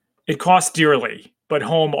It costs dearly, but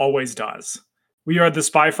home always does. We are the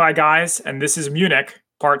Spy-Fi guys, and this is Munich,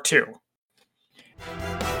 Part 2.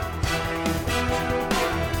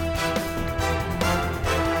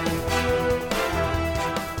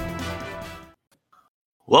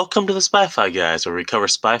 Welcome to the Spy-Fi Guys, where we cover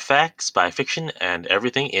spy facts, spy fiction, and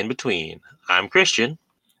everything in between. I'm Christian.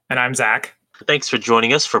 And I'm Zach. Thanks for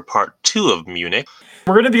joining us for Part 2 of Munich.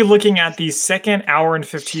 We're going to be looking at the second hour and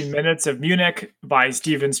 15 minutes of Munich by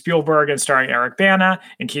Steven Spielberg and starring Eric Bana,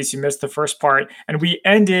 in case you missed the first part. And we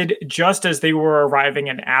ended just as they were arriving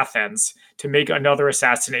in Athens to make another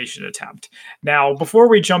assassination attempt. Now, before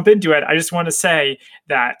we jump into it, I just want to say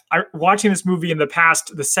that watching this movie in the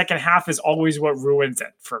past, the second half is always what ruins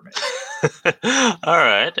it for me. All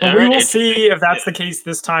right. We will see if that's the case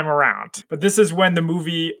this time around. But this is when the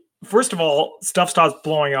movie, first of all, stuff stops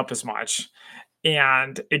blowing up as much.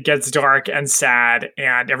 And it gets dark and sad,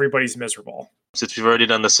 and everybody's miserable. Since we've already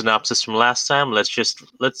done the synopsis from last time, let's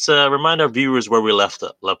remind our viewers where we left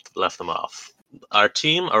them off. Our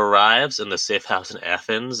team arrives in the safe house in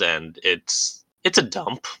Athens, and it's a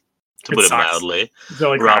dump, to put it mildly.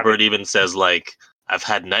 Really Robert even says, like, "I've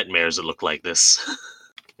had nightmares that look like this."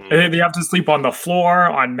 They have to sleep on the floor,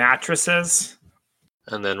 on mattresses.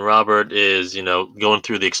 And then Robert is, going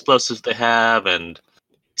through the explosives they have and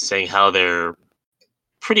saying how they're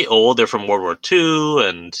pretty old. They're from World War II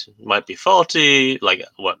and might be faulty. Like,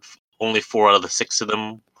 only 4 out of the 6 of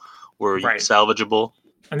them were salvageable.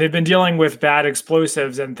 And they've been dealing with bad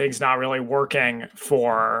explosives and things not really working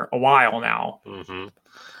for a while now. Mm-hmm.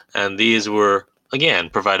 And these were,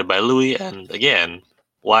 again, provided by Louis. And again,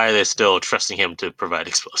 why are they still trusting him to provide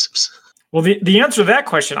explosives? Well, the answer to that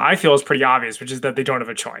question, I feel, is pretty obvious, which is that they don't have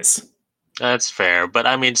a choice. That's fair. But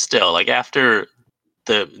I mean, still, like, after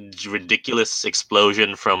the ridiculous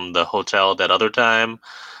explosion from the hotel that other time,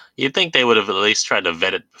 you'd think they would have at least tried to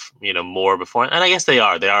vet it, more before. And I guess they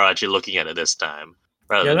are. They are actually looking at it this time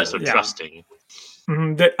rather than just trusting.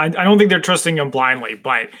 Mm-hmm. I don't think they're trusting him blindly,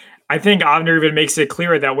 but I think Avner even makes it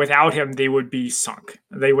clear that without him, they would be sunk.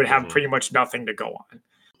 They would have pretty much nothing to go on.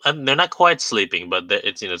 And they're not quite sleeping, but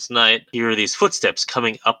it's night. Here are these footsteps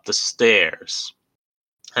coming up the stairs.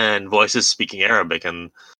 And voices speaking Arabic, and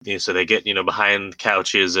so they get behind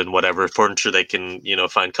couches and whatever furniture they can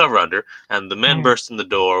find cover under, and the men burst in the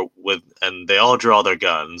door and they all draw their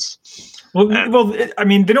guns. Well, I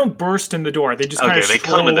mean, they don't burst in the door; they just they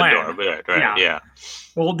come in the door, right? Yeah.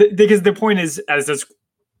 Well, because the point is, as is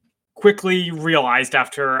quickly realized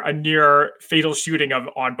after a near fatal shooting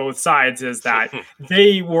on both sides, is that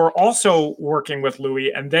they were also working with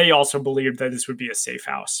Louis, and they also believed that this would be a safe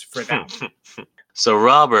house for them. So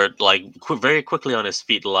Robert, very quickly on his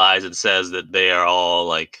feet, lies and says that they are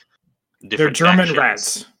all different. They're German factions.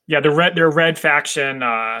 Reds. Yeah, they're Red faction,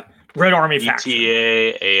 Red Army faction.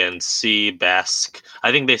 ETA, ANC, Basque.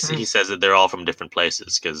 I think he says that they're all from different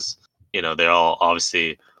places because they're all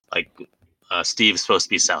obviously Steve's supposed to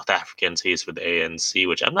be South African, so he's for the ANC,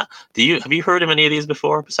 which I'm not. Have you heard of any of these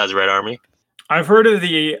before besides Red Army? I've heard of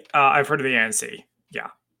the ANC. Yeah.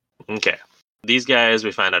 Okay. These guys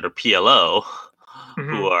we find out are PLO.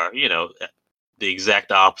 Who are, the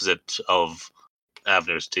exact opposite of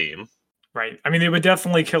Avner's team. Right. I mean, they would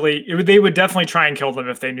definitely they would definitely try and kill them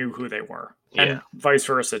if they knew who they were. Yeah. And vice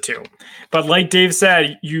versa, too. But like Dave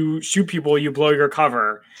said, you shoot people, you blow your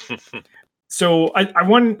cover. So I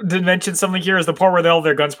wanted to mention something here is the part where they all have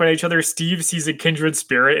their guns pointed at each other. Steve sees a kindred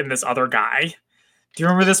spirit in this other guy. Do you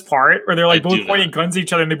remember this part? Where they're both pointing guns at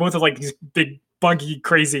each other and they both have these big, buggy,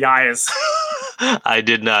 crazy eyes. I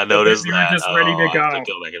did not notice that. They were just ready to go. I have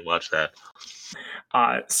to go back and watch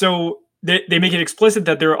that. So they make it explicit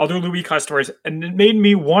that there are other Louis customers, and it made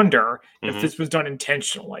me wonder if this was done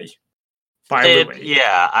intentionally by Louis.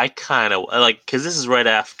 Yeah, I kind of because this is right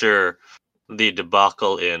after the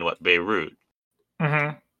debacle in Beirut.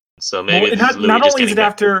 Mm-hmm. So maybe not only is it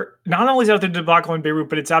after the debacle in Beirut,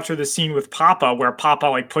 but it's after the scene with Papa where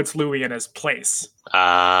Papa puts Louis in his place.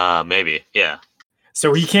 Maybe, yeah.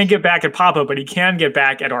 So he can't get back at Papa, but he can get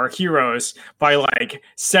back at our heroes by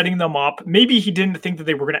setting them up. Maybe he didn't think that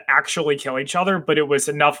they were going to actually kill each other, but it was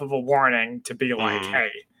enough of a warning to be hey.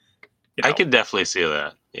 I could definitely see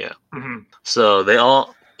that. Yeah. Mm-hmm. So they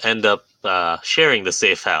all end up sharing the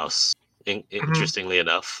safe house. Interestingly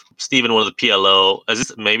enough, Stephen, one of the PLO,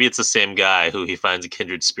 maybe it's the same guy who he finds a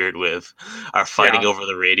kindred spirit with, are fighting over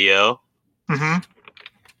the radio. Mm-hmm.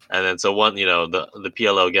 And then so one, the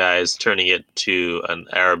PLO guy is turning it to an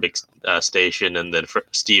Arabic station, and then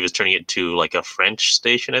Steve is turning it to a French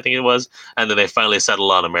station, I think it was. And then they finally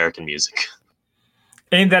settle on American music.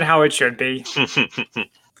 Ain't that how it should be?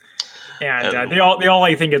 and they all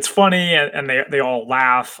like think it's funny, and they all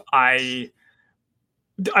laugh. I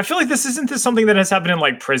feel like this something that has happened in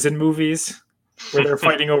like prison movies where they're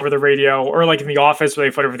fighting over the radio, or like in The Office where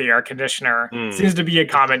they fight over the air conditioner. Seems to be a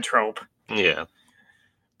common trope. Yeah,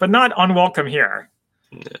 but not unwelcome here.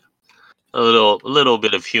 Yeah. A little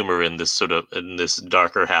bit of humor in this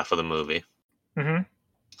darker half of the movie. Mm-hmm.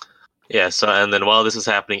 Yeah. So, and then while this is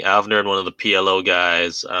happening, Avner and one of the PLO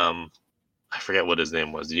guys, I forget what his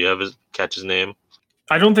name was. Did you catch his name?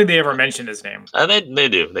 I don't think they ever mentioned his name. They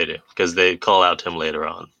do, because they call out him later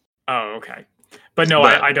on. Oh, okay. But no,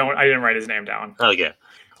 I didn't write his name down. Okay.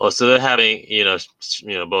 Well, so they're having,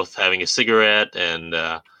 both having a cigarette and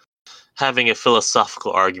having a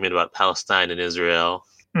philosophical argument about Palestine and Israel.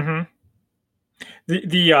 Mm-hmm.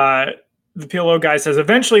 The PLO guy says,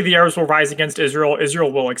 eventually the Arabs will rise against Israel.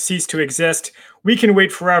 Israel will cease to exist. We can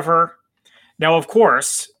wait forever. Now, of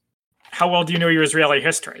course, how well do you know your Israeli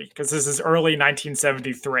history? Because this is early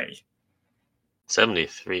 1973.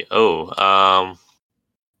 73. Oh,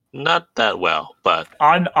 not that well, but...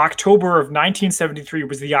 On October of 1973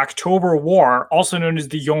 was the October War, also known as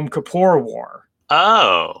the Yom Kippur War.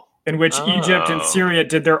 Oh. In which Egypt and Syria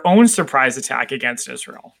did their own surprise attack against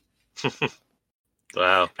Israel.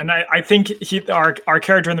 Wow. And I think our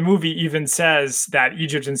character in the movie even says that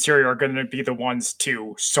Egypt and Syria are going to be the ones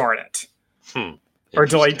to start it. Or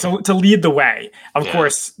to lead the way. Of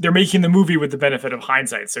course, they're making the movie with the benefit of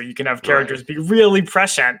hindsight, so you can have characters be really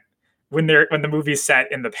prescient when the movie's set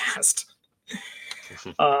in the past.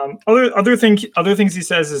 Other things he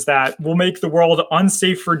says is that we'll make the world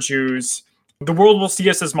unsafe for Jews. The world will see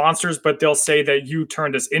us as monsters, but they'll say that you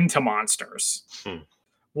turned us into monsters.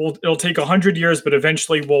 It'll take 100 years, but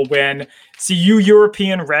eventually we'll win. See, you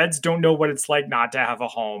European Reds don't know what it's like not to have a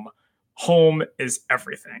home. Home is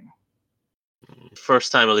everything.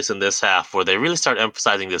 First time, at least in this half, where they really start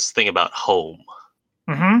emphasizing this thing about home.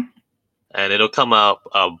 Mm-hmm. And it'll come up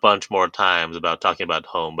a bunch more times about talking about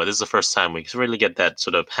home, but this is the first time we really get that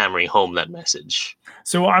sort of hammering home that message.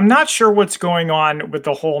 So I'm not sure what's going on with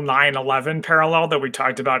the whole 9/11 parallel that we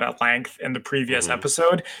talked about at length in the previous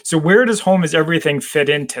episode. So where does home is everything fit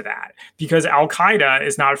into that? Because Al-Qaeda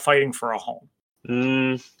is not fighting for a home.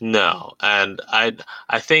 No, and I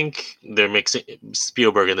think they're mixing.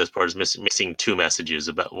 Spielberg in this part is mixing two messages,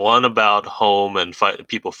 one about home and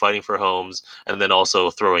people fighting for homes, and then also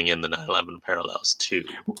throwing in the 9/11 parallels too.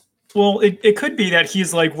 Well, it could be that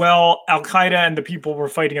he's like, well, Al-Qaeda and the people who are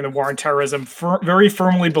fighting in the war on terrorism very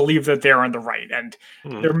firmly believe that they're on the right, and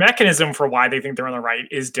their mechanism for why they think they're on the right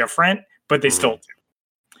is different, but they still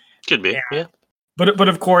do. Could be, yeah. But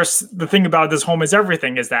of course, the thing about this home is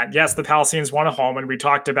everything is that, yes, the Palestinians want a home. And we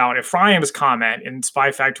talked about Ephraim's comment in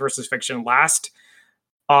Spy Fact versus Fiction last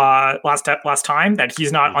time that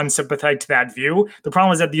he's not unsympathetic to that view. The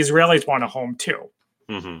problem is that the Israelis want a home too.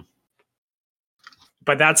 Mm-hmm.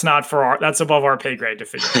 But that's that's above our pay grade to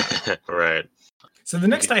figure out. Right. So the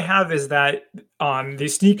next I have is that they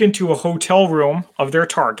sneak into a hotel room of their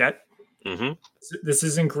target. Mm-hmm. This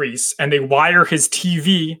is in Greece. And they wire his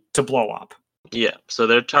TV to blow up. Yeah, so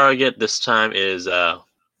their target this time is,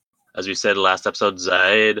 as we said last episode,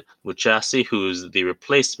 Zaid Muchasi, who's the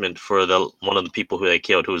replacement for one of the people who they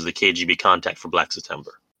killed, who was the KGB contact for Black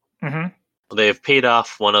September. Mm-hmm. They've paid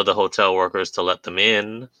off one of the hotel workers to let them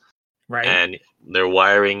in, right? And they're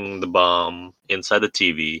wiring the bomb inside the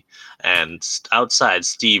TV, and outside,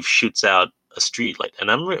 Steve shoots out a street light. And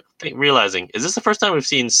I'm realizing, is this the first time we've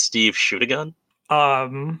seen Steve shoot a gun?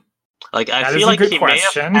 I feel like he may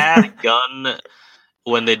have had a gun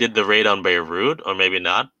when they did the raid on Beirut, or maybe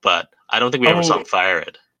not, but I don't think we ever saw him fire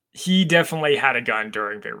it. He definitely had a gun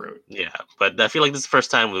during Beirut. Yeah, but I feel like this is the first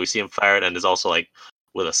time we see him fire it, and there's also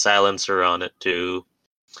with a silencer on it too.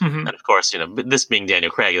 Mm-hmm. And of course, this being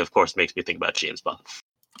Daniel Craig, of course, makes me think about James Bond.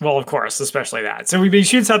 Well, of course, especially that. So he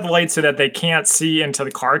shoots out the lights so that they can't see into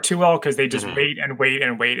the car too well, because they just wait and wait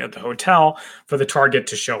and wait at the hotel for the target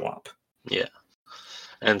to show up. Yeah.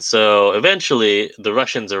 And so eventually the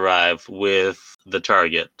Russians arrive with the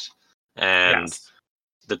target, and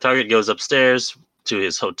the target goes upstairs to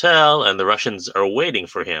his hotel, and the Russians are waiting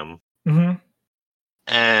for him. Mm-hmm.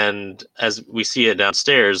 And as we see it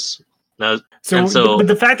downstairs now, but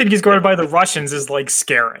the fact that he's guarded by the Russians is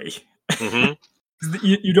scary. Mm-hmm.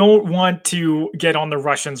 You don't want to get on the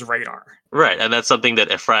Russians' radar, right? And that's something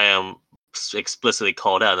that Ephraim explicitly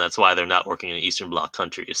called out, and that's why they're not working in Eastern Bloc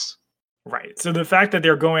countries. Right. So the fact that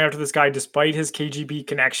they're going after this guy despite his KGB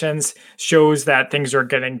connections shows that things are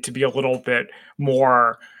getting to be a little bit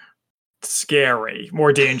more scary,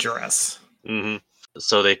 more dangerous. Mm-hmm.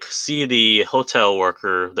 So they see the hotel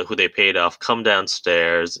worker who they paid off come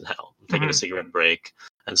downstairs, taking a cigarette break.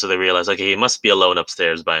 And so they realize, okay, he must be alone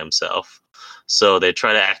upstairs by himself. So they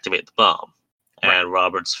try to activate the bomb. Right. And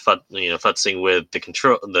Robert's futzing with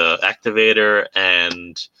the activator,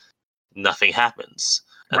 and nothing happens.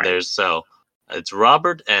 And it's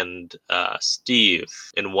Robert and Steve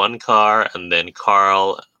in one car, and then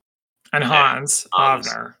Carl and Hans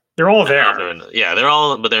Avner. They're all there. They're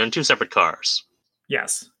all, but they're in two separate cars.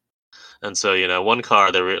 Yes. And so, one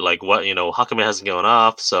car, they're like, what, how come it hasn't gone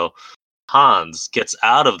off? So Hans gets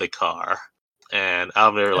out of the car, and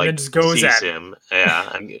Avner sees him.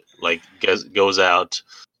 Yeah, and goes out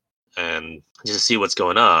and just to see what's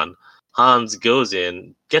going on. Hans goes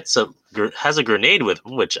in, has a grenade with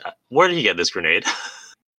him, which, where did he get this grenade?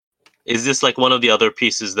 Is this like one of the other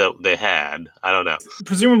pieces that they had? I don't know.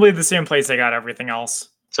 Presumably the same place they got everything else.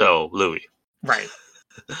 So, Louis. Right.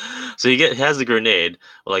 So he has the grenade,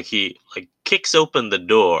 he kicks open the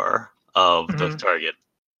door of the target.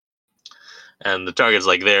 And the target's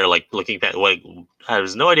there, looking at,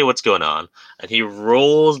 has no idea what's going on. And he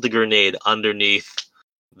rolls the grenade underneath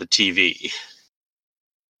the TV.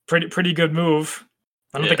 Pretty good move.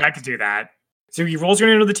 I don't think I could do that. So he rolls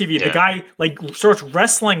grenade under the TV. Yeah. The guy starts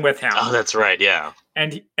wrestling with him. Oh, that's right. Yeah.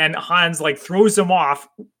 And Hans throws him off,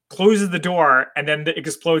 closes the door, and then it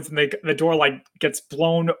explodes, and the door gets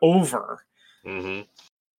blown over. Mm-hmm.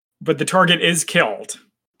 But the target is killed.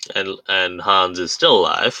 And Hans is still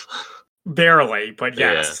alive. Barely, but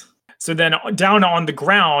yes. Yeah. So then down on the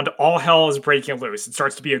ground, all hell is breaking loose. It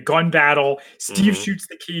starts to be a gun battle. Steve shoots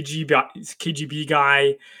the KGB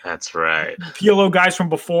guy. That's right. PLO guys from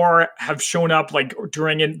before have shown up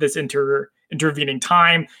during this intervening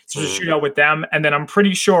time. So there's a shootout with them. And then I'm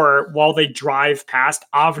pretty sure while they drive past,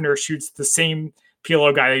 Avner shoots the same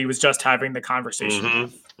PLO guy that he was just having the conversation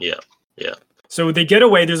with. Yeah, yeah. So they get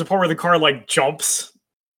away. There's a part where the car jumps.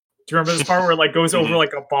 Do you remember this part where it goes over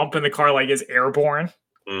a bump and the car is airborne?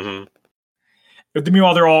 Mm-hmm. But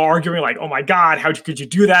meanwhile, they're all arguing oh my God, how could you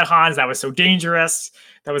do that, Hans? That was so dangerous.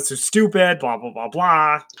 That was so stupid, blah, blah, blah,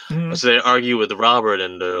 blah. Mm-hmm. So they argue with Robert,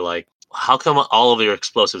 and they're like, how come all of your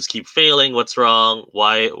explosives keep failing? What's wrong?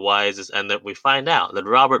 Why is this? And then we find out that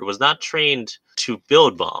Robert was not trained to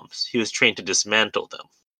build bombs. He was trained to dismantle them.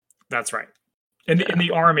 That's right. In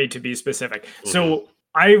the army, to be specific. Mm-hmm. So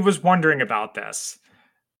I was wondering about this.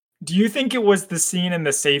 Do you think it was the scene in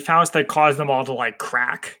the safe house that caused them all to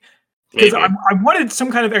crack? Because I wanted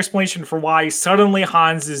some kind of explanation for why suddenly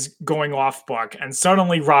Hans is going off book and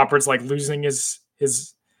suddenly Robert's losing his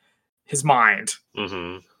mind.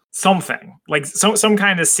 Mm-hmm. Something some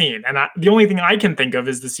kind of scene. And the only thing I can think of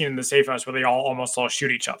is the scene in the safe house where they almost all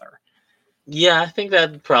shoot each other. Yeah, I think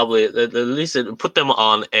that probably at least it put them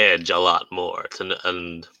on edge a lot more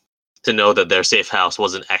to know that their safe house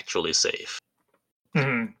wasn't actually safe.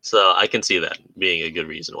 Mm-hmm. So I can see that being a good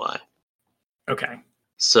reason why. Okay.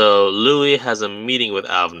 So Louis has a meeting with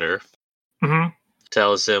Avner. Mm-hmm.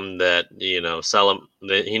 Tells him that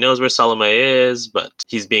that he knows where Salome is, but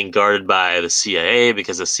he's being guarded by the CIA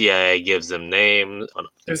because the CIA gives him names.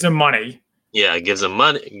 Gives him money. Yeah, gives him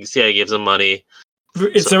money. CIA gives him money.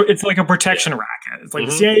 It's like a protection racket. It's the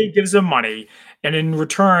CIA gives them money, and in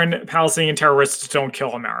return, Palestinian terrorists don't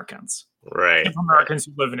kill Americans. Right. Americans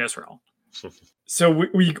who live in Israel. So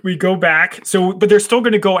we go back. But they're still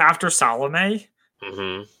going to go after Salome.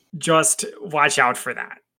 Mm-hmm. Just watch out for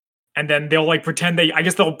that. And then they'll pretend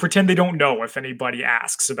they'll pretend they don't know if anybody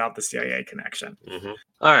asks about the CIA connection. Mm-hmm.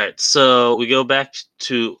 All right. So we go back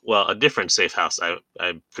to, a different safe house,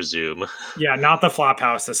 I presume. Yeah, not the flop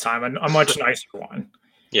house this time, a much nicer one.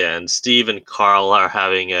 Yeah, and Steve and Carl are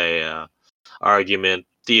having a argument.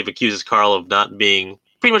 Steve accuses Carl of pretty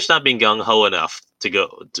much not being gung-ho enough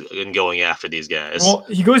in going after these guys. Well,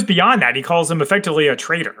 he goes beyond that. He calls him effectively a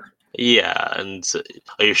traitor. Yeah, and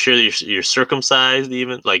are you sure you're circumcised?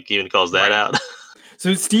 Even calls that out.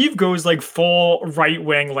 So Steve goes full right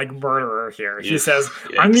wing murderer here. He says,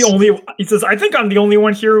 I think I'm the only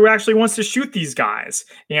one here who actually wants to shoot these guys,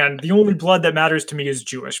 and the only blood that matters to me is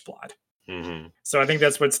Jewish blood. Mm-hmm. So I think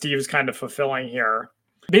that's what Steve's kind of fulfilling here.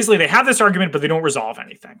 Basically, they have this argument, but they don't resolve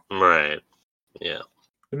anything. Right. Yeah.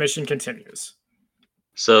 The mission continues.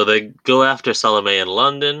 So they go after Salome in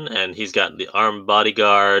London, and he's got the armed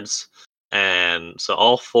bodyguards. And so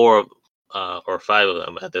all 4 or 5 of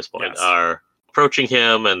them at this point are approaching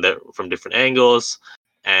him, and they're from different angles.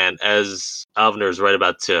 And as Avner's right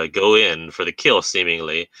about to go in for the kill,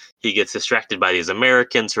 seemingly, he gets distracted by these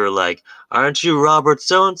Americans who are like, "Aren't you Robert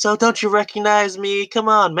so-and-so? Don't you recognize me? Come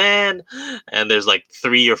on, man." And there's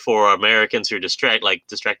 3 or 4 Americans who are distracting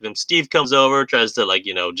them. Steve comes over, tries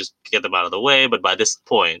to just get them out of the way. But by the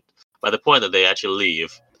point that they actually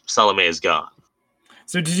leave, Salome is gone.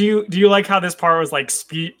 So do you like how this part was like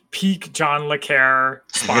peak John Le Carre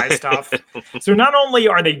spy stuff? So not only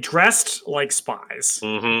are they dressed like spies,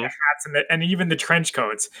 Mm-hmm. the hats and even the trench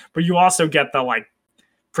coats, but you also get the like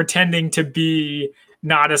pretending to be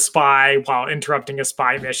not a spy while interrupting a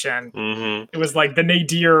spy mission. Mm-hmm. It was like the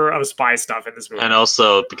nadir of spy stuff in this movie. And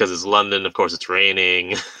also because it's London, of course, it's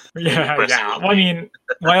raining. Yeah. Well, I mean,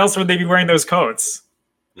 why else would they be wearing those coats?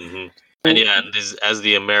 Mm-hmm. And as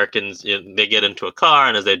the Americans, they get into a car,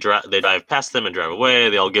 and as they drive past them and drive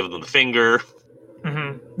away, they all give them the finger.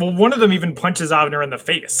 Mm-hmm. Well, one of them even punches Avner in the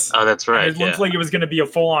face. Oh, that's right. And it looked like it was going to be a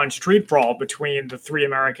full-on street brawl between the 3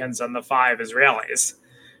 Americans and the 5 Israelis.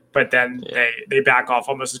 But then they back off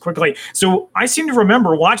almost as quickly. So I seem to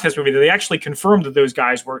remember watching this movie that they actually confirmed that those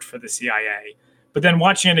guys worked for the CIA. But then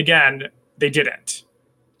watching it again, they didn't.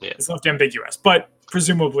 Yeah. It's left ambiguous. But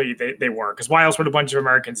presumably they were, because why else would a bunch of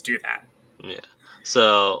Americans do that? Yeah.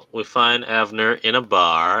 So we find Avner in a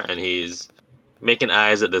bar, and he's making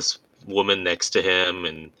eyes at this woman next to him,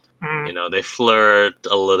 and they flirt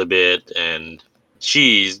a little bit, and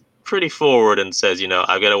she's pretty forward and says,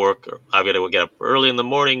 I've got to get up early in the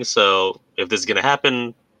morning, so if this is going to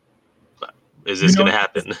happen, is this going to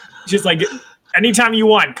happen? She's like, anytime you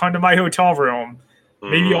want, come to my hotel room.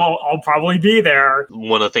 Maybe I'll probably be there.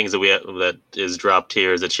 One of the things that is dropped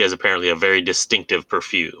here is that she has apparently a very distinctive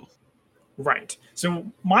perfume. Right. So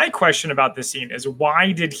my question about this scene is,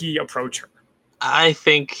 why did he approach her? I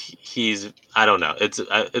think I don't know. It's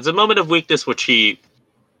a moment of weakness which he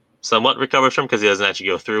somewhat recovers from because he doesn't actually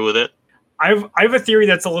go through with it. I have a theory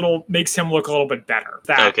that's makes him look a little bit better.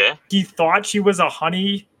 That he thought she was a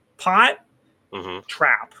honey pot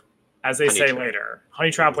trap, as they say later. Honey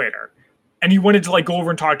trap later. And he wanted to go over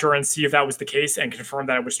and talk to her and see if that was the case and confirm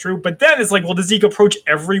that it was true. But then it's like, well, does he approach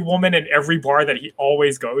every woman in every bar that he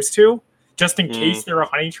always goes to, just in case they're a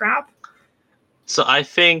honey trap? So I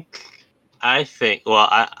think, well,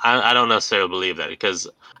 I don't necessarily believe that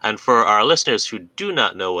and for our listeners who do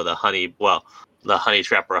not know what the honey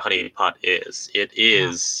trap or a honey pot is, it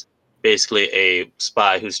is basically a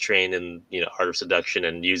spy who's trained in, art of seduction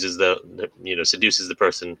and uses seduces the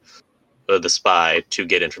person, the spy, to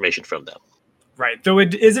get information from them. Right. Though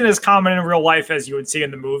it isn't as common in real life as you would see in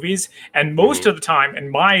the movies. And most of the time, in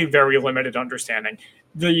my very limited understanding,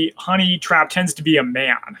 the honey trap tends to be a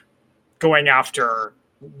man going after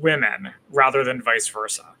women rather than vice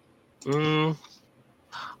versa.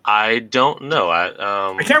 I don't know.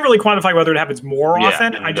 I can't really quantify whether it happens more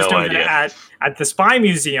often. I just know idea. that at the spy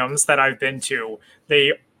museums that I've been to,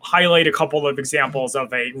 they highlight a couple of examples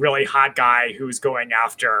of a really hot guy who's going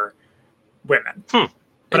after women.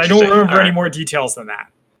 But I don't remember any more details than that.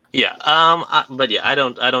 Yeah.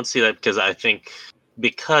 I don't see that because I think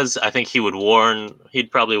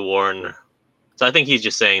he'd probably warn. So I think he's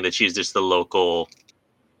just saying that she's just the local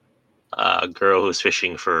girl who's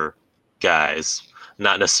fishing for guys,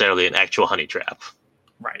 not necessarily an actual honey trap.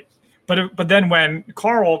 Right. But then when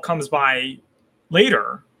Carl comes by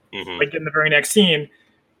later, like in the very next scene,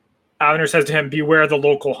 Avner says to him, "Beware the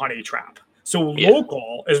local honey trap." So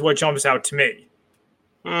local is what jumps out to me.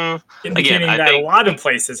 Indicating that a lot of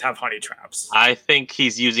places have honey traps. I think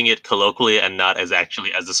he's using it colloquially and not as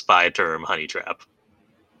actually as a spy term, honey trap.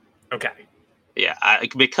 Okay. Yeah,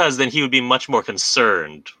 because then he would be much more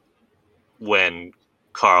concerned when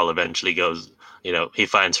Carl eventually goes, he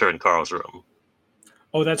finds her in Carl's room.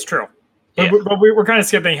 Oh, that's true. But we're kind of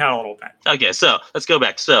skipping ahead a little bit. Okay, so let's go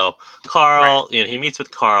back. So Carl, he meets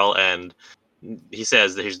with Carl, and he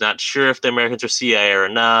says that he's not sure if the Americans are CIA or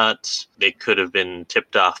not. They could have been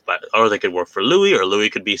tipped off or they could work for Louis, or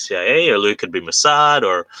Louis could be CIA, or Louis could be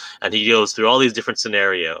Mossad, and he goes through all these different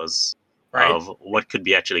scenarios of what could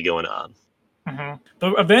be actually going on.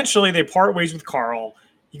 But eventually they part ways with Carl.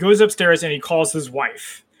 He goes upstairs and he calls his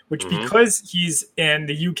wife, which because he's in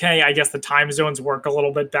the UK, I guess the time zones work a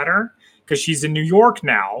little bit better because she's in New York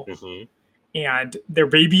now. And their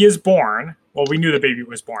baby is born. Well, we knew the baby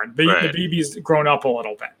was born. The baby's grown up a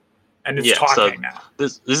little bit, and it's talking now.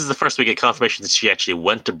 This is the first we get confirmation that she actually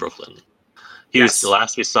went to Brooklyn. He was the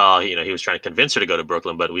last we saw. He was trying to convince her to go to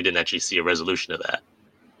Brooklyn, but we didn't actually see a resolution of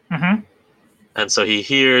that. And so he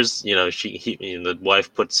hears, the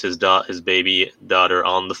wife puts his baby daughter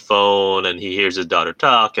on the phone, and he hears his daughter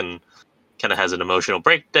talk, and kind of has an emotional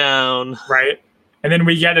breakdown. Right, and then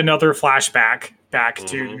we get another flashback back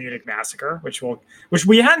to the Munich massacre, which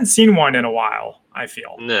we hadn't seen one in a while, I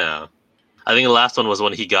feel. No. I think the last one was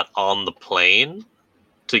when he got on the plane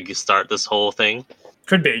to start this whole thing.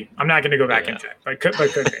 Could be. I'm not going to go back and check, but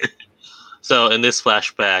could be. So in this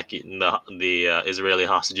flashback, the Israeli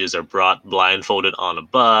hostages are brought blindfolded on a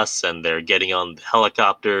bus, and they're getting on the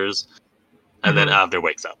helicopters. And then Avner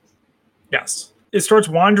wakes up. Yes. It starts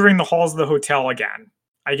wandering the halls of the hotel again.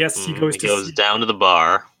 I guess he goes down to the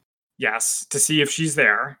bar. Yes, to see if she's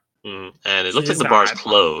there. And it looks like the bar's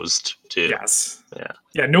closed, too. Yes. Yeah.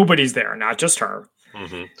 Yeah, nobody's there, not just her.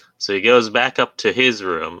 So he goes back up to his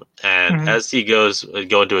room, and as he goes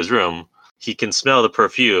into his room, he can smell the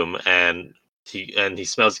perfume, and he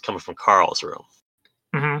smells it coming from Carl's room.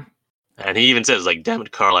 And he even says, like, "Damn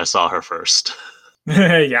it, Carl, I saw her first."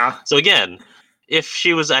 Yeah. So again, if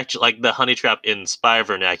she was actually like the honey trap in spy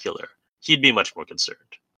vernacular, he'd be much more concerned.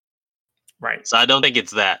 Right. So I don't think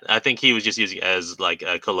it's that. I think he was just using it as like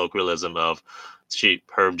a colloquialism of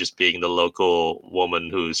her just being the local woman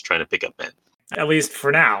who's trying to pick up men. At least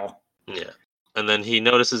for now. Yeah. And then he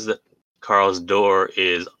notices that Carl's door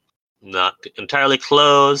is not entirely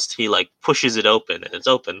closed. He like pushes it open, and it's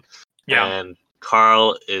open. Yeah. And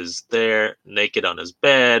Carl is there, naked on his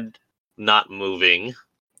bed, not moving.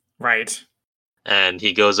 Right. And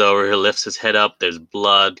he goes over, he lifts his head up, there's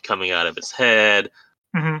blood coming out of his head.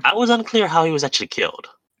 I was unclear how he was actually killed.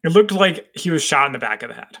 It looked like he was shot in the back of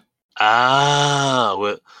the head. Ah,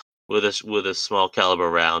 with a small caliber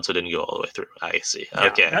round, so it didn't go all the way through. I see. Yeah,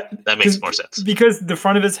 okay, that makes more sense. Because the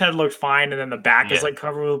front of his head looked fine, and then the back is like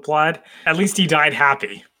covered with blood. At least he died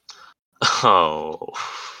happy. Oh,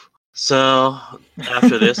 so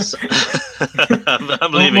after this,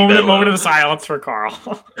 I'm leaving. Moment of silence for Carl.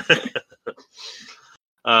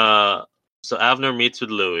 So Avner meets with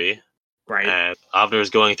Louis. Right. And Avner is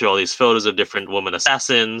going through all these photos of different woman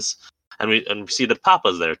assassins, and we see that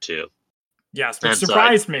Papa's there too. Yes, which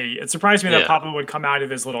surprised me. It surprised me that Papa would come out of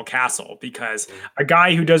his little castle, because a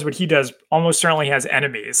guy who does what he does almost certainly has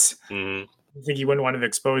enemies. I think he wouldn't want to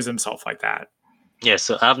expose himself like that. Yeah,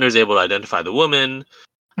 so Avner is able to identify the woman,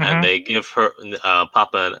 and they give her,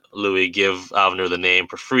 Papa and Louis give Avner the name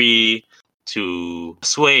for free to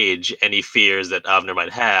assuage any fears that Avner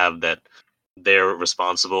might have that they're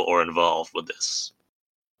responsible or involved with this.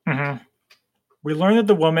 We learn that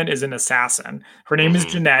the woman is an assassin. Her name is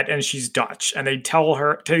Jeanette, and she's Dutch. And they tell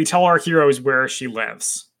our heroes where she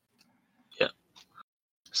lives. Yeah.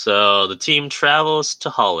 So the team travels to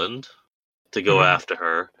Holland to go after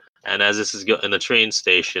her. And as this is in the train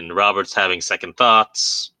station, Robert's having second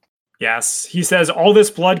thoughts. Yes, he says, "All this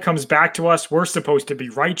blood comes back to us. We're supposed to be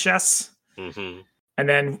righteous." And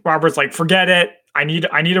then Robert's like, "Forget it. I need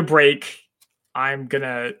a break. I'm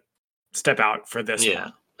gonna step out for this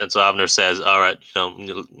one." And so Avner says, "All right,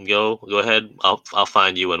 go ahead. I'll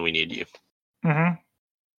find you when we need you."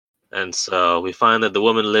 And so we find that the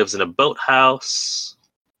woman lives in a boathouse.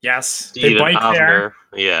 Yes, Steve and Avner.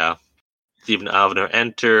 Yeah, Steve and Avner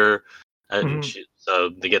enter, and so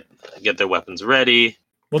they get their weapons ready.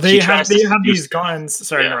 Well, they have these guns.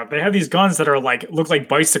 Sorry to interrupt. They have these guns that are look like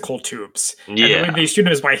bicycle tubes. And the way they shoot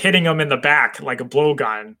them is by hitting them in the back like a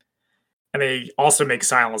blowgun. And they also make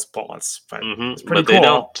silence bullets, but it's pretty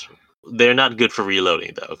cool. They're not good for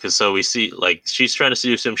reloading though, because so we see she's trying to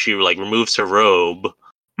seduce him. She removes her robe,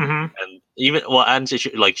 and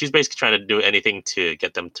she's basically trying to do anything to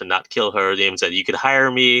get them to not kill her. The aim said, "You could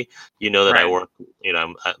hire me. You know that I work.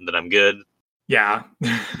 That I'm good." Yeah.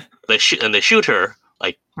 They shoot her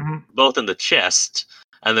both in the chest,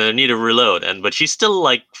 and then they need to reload. But she's still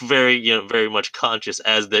very much conscious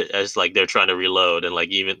as they're trying to reload, and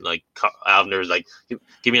even Avner's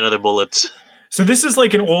give me another bullet. So this is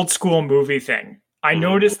like an old school movie thing. I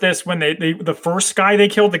noticed this when the first guy they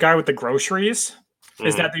killed, the guy with the groceries,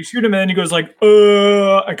 is that they shoot him and then he goes and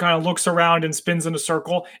kind of looks around and spins in a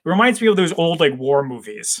circle. It reminds me of those old war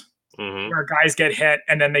movies where guys get hit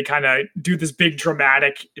and then they kind of do this big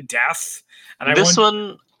dramatic death. And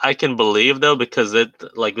one I can believe though, because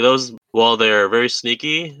those, while they're very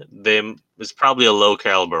sneaky, it's probably a low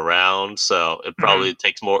caliber round, so it probably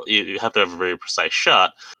takes more. You have to have a very precise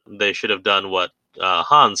shot. They should have done what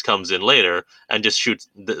Hans comes in later and just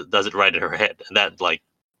does it right in her head, and that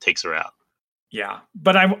takes her out. Yeah,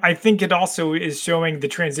 but I think it also is showing the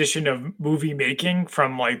transition of movie making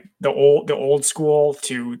from the old school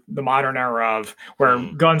to the modern era of where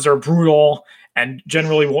guns are brutal and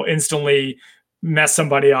generally will instantly mess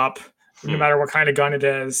somebody up, no matter what kind of gun it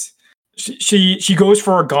is. She goes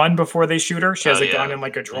for a gun before they shoot her. She has a gun in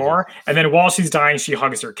a drawer, and then while she's dying, she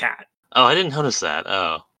hugs her cat. Oh, I didn't notice that.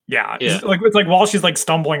 Oh. Yeah. It's while she's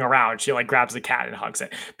stumbling around, she grabs the cat and hugs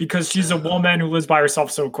it because she's a woman who lives by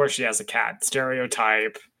herself. So of course she has a cat.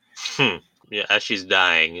 Stereotype. Yeah. As she's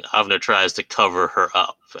dying, Avner tries to cover her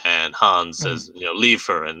up, and Hans says, "Leave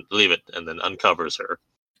her and leave it," and then uncovers her.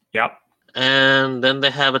 Yep. And then they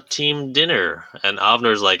have a team dinner, and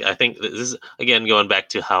Avner's like, I think this is again going back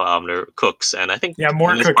to how Avner cooks, and I think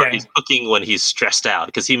more in this part cooking. he's cooking when he's stressed out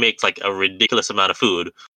because he makes like a ridiculous amount of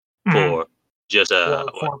food for just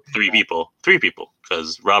three people,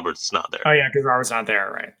 because Robert's not there. Oh yeah, because Robert's not there,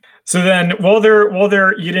 right? So then while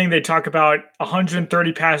they're eating, they talk about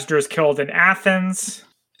 130 passengers killed in Athens.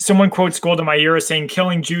 Someone quotes Golda Meir saying,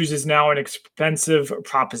 "Killing Jews is now an expensive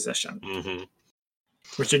proposition." Mm-hmm.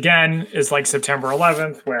 Which again is like September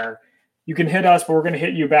 11th, where you can hit us, but we're going to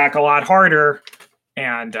hit you back a lot harder,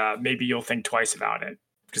 and maybe you'll think twice about it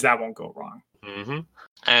because that won't go wrong. Mm-hmm.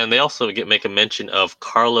 And they also make a mention of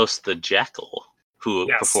Carlos the Jackal, who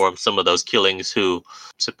performed some of those killings, who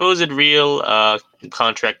supposed real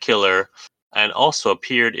contract killer, and also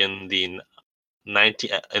appeared in the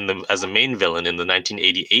as a main villain in the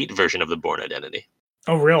 1988 version of the Bourne Identity.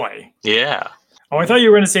 Oh, really? Yeah. Oh, I thought you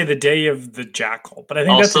were going to say the Day of the Jackal, but I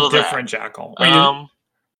think also that's a different Jackal. Wait,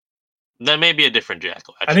 that may be a different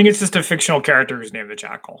Jackal. Actually. I think it's just a fictional character who's named the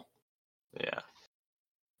Jackal. Yeah.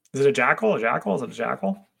 Is it a jackal? A jackal? Is it a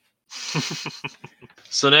jackal?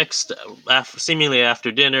 So next, seemingly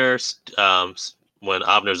after dinner, when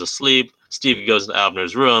Avner's asleep, Steve goes to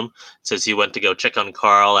Avner's room, says he went to go check on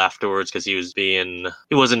Carl afterwards because he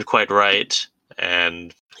wasn't quite right,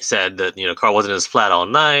 and he said that Carl wasn't in his flat all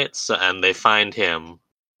night, and they find him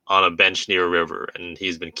on a bench near a river, and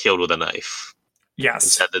he's been killed with a knife. Yes.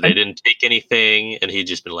 And said that they didn't take anything, and he'd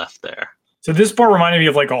just been left there. So this part reminded me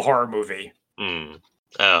of like a horror movie.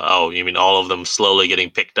 You mean all of them slowly getting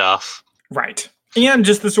picked off? Right. And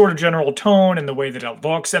just the sort of general tone and the way that it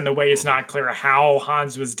looks and the way it's not clear how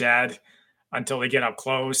Hans was dead until they get up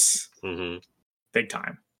close. Mm-hmm. Big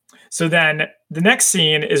time. So then the next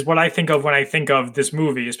scene is what I think of when I think of this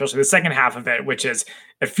movie, especially the second half of it, which is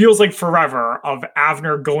it feels like forever of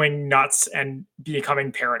Avner going nuts and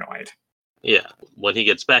becoming paranoid. Yeah. When he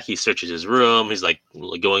gets back, he searches his room. He's like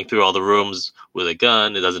going through all the rooms with a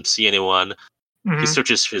gun. He doesn't see anyone. Mm-hmm. He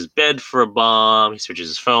searches his bed for a bomb. He searches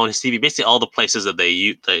his phone, his TV, basically all the places that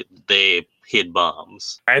they hid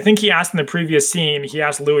bombs. I think he asked in the previous scene, he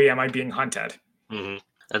asked Louis, am I being hunted? Mm-hmm.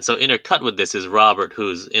 And so intercut with this is Robert,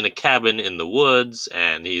 who's in a cabin in the woods,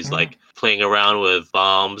 and he's like playing around with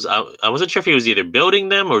bombs. I wasn't sure if he was either building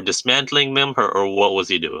them or dismantling them, or what was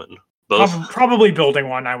he doing? Both? Probably building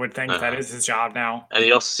one, I would think. That is his job now. And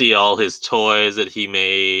you also see all his toys that he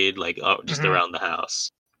made, like just around the house.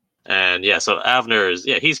 And so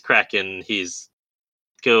Avner he's cracking. He's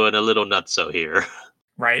going a little nutso here.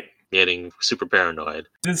 Right. Getting super paranoid.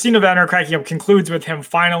 The scene of Avner cracking up concludes with him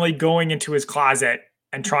finally going into his closet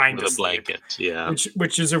and trying to sleep. Blanket, yeah.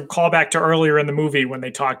 Which is a callback to earlier in the movie when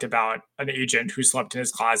they talked about an agent who slept in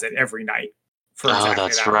his closet every night.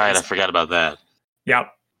 That's right. I forgot about that.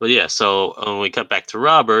 Yep. But so when we cut back to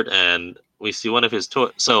Robert and we see one of his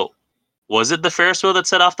toys. So was it the Ferris wheel that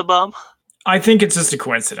set off the bomb? I think it's just a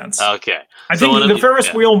coincidence. Okay. I think the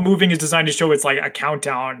Ferris wheel moving is designed to show it's like a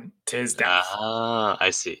countdown to his death. I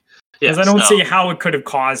see. Because I don't see how it could have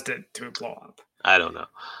caused it to blow up. I don't know.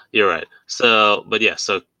 You're right. So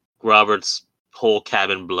Robert's whole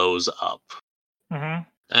cabin blows up. Mm-hmm.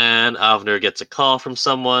 And Avner gets a call from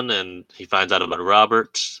someone, and he finds out about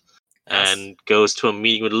Robert. And goes to a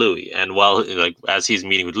meeting with Louis. And while as he's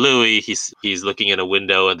meeting with Louis, he's looking in a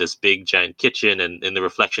window at this big giant kitchen, and in the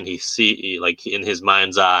reflection in his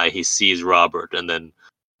mind's eye he sees Robert, and then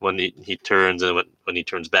when he turns and when he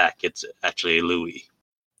turns back, it's actually Louis.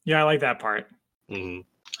 Yeah, I like that part. Mm-hmm.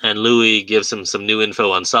 And Louis gives him some new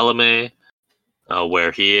info on Salome,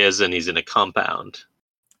 where he is, and he's in a compound.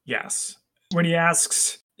 Yes. When he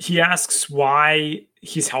asks why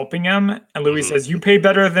he's helping him, and Louis says, you pay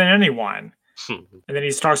better than anyone. And then he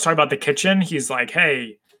starts talking about the kitchen. He's like,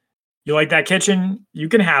 hey, you like that kitchen? You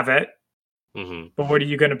can have it. But what are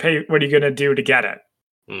you going to pay? What are you going to do to get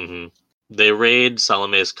it? They raid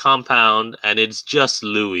Salome's compound, and it's just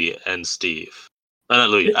Louis and Steve. Not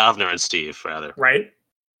Louis, Avner and Steve, rather. Right.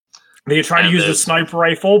 They try to use the sniper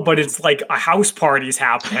rifle, but it's like a house party's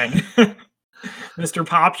happening. Mr.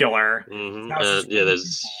 Popular.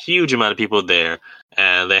 There's a huge amount of people there,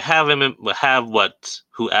 and they have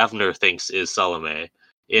who Avner thinks is Salome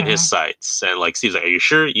in his sights, and Steve's like, "Are you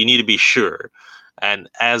sure? You need to be sure." And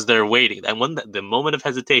as they're waiting, and when the moment of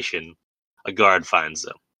hesitation, a guard finds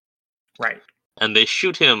them. Right. And they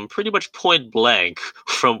shoot him pretty much point blank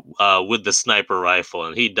from with the sniper rifle,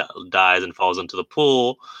 and he dies and falls into the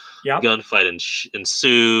pool. Yep. Gunfight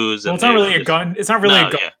ensues. Well, it's not really a gun. It's not really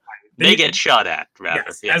a gun. Yeah. They get shot at,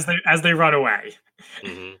 rather. Yes, as they run away.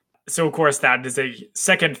 So, of course, that is a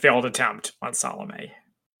second failed attempt on Salome.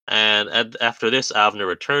 And after this, Avner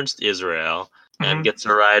returns to Israel, and gets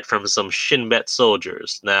a ride from some Shin Bet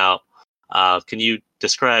soldiers. Now, can you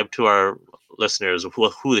describe to our listeners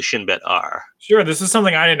who the Shin Bet are? Sure, this is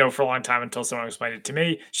something I didn't know for a long time until someone explained it to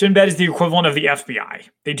me. Shin Bet is the equivalent of the FBI.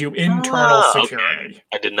 They do internal security. Okay.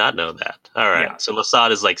 I did not know that. All right. Yeah. So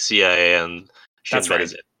Mossad is like CIA and Shin Bet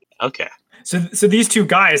is it. Okay. So these two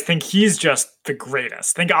guys think he's just the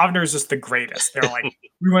greatest. Think Avner's just the greatest. They're like,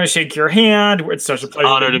 we want to shake your hand. It's such a pleasure.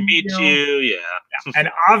 Honor to meet you. Yeah. And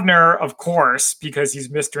Avner, of course, because he's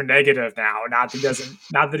Mr. Negative now, not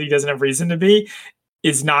that he doesn't have reason to be,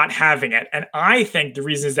 is not having it. And I think the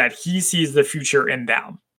reason is that he sees the future in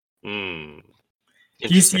them.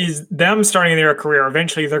 He sees them starting their career.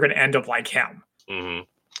 Eventually, they're going to end up like him. I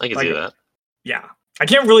can see that. Yeah. I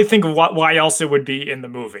can't really think of why else it would be in the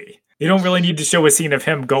movie. They don't really need to show a scene of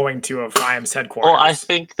him going to Ephraim's headquarters. Well, I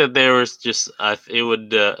think that there was just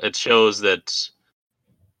it shows that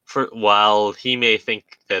while he may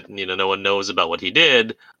think that no one knows about what he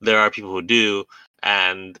did, there are people who do,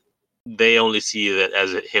 and they only see that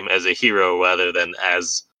as him as a hero rather than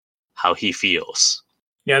as how he feels.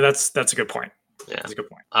 Yeah, that's a good point. Yeah, that's a good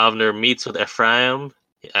point. Avner meets with Ephraim,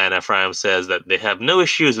 and Ephraim says that they have no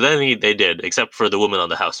issues with anything they did except for the woman on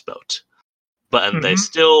the houseboat. But they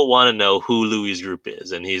still want to know who Louis' group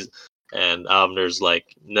is, and Avner's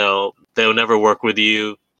like, no, they'll never work with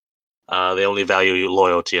you. They only value your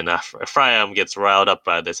loyalty. And Ephraim gets riled up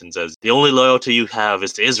by this and says, the only loyalty you have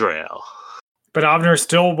is to Israel. But Avner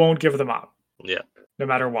still won't give them up. Yeah, no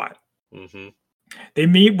matter what. They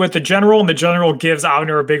meet with the general, and the general gives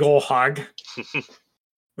Avner a big old hug,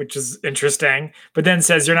 which is interesting. But then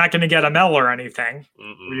says, "You're not going to get a medal or anything.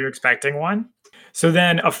 Were you expecting one?" So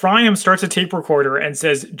then Ephraim starts a tape recorder and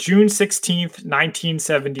says June 16th,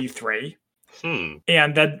 1973.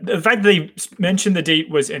 And that the fact that they mentioned the date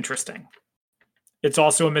was interesting. It's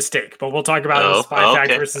also a mistake, but we'll talk about it as Spy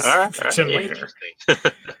Fact versus Fiction later.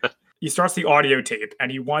 He starts the audio tape,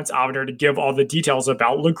 and he wants Avner to give all the details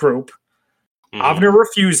about Le Group. Avner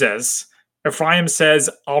refuses. Ephraim says,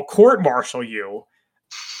 "I'll court-martial you."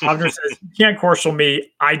 Avner says, "You can't court-martial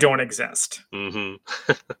me. I don't exist."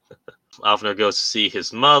 Avner goes to see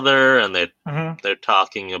his mother, and they're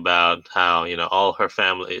talking about how all her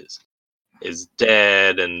family is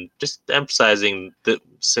dead, and just emphasizing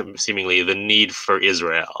seemingly the need for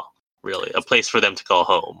Israel. Really, a place for them to call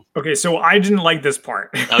home. Okay, so I didn't like this part.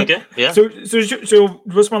 Okay, yeah. So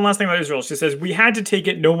just one last thing about Israel. She says, we had to take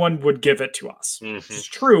it. No one would give it to us. It's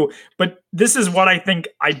true, but this is what I think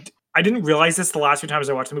I didn't realize this the last few times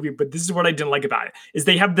I watched the movie, but this is what I didn't like about it, is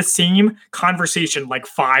they have the same conversation like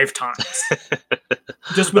 5 times.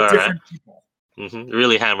 Just with different people.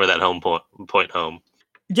 Really hammer that point home.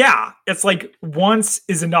 Yeah, it's like once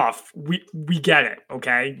is enough. We get it,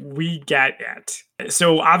 okay? We get it.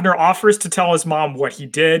 So Avner offers to tell his mom what he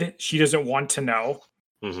did. She doesn't want to know.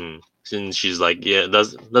 And she's like, yeah, it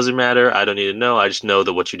doesn't matter. I don't need to know. I just know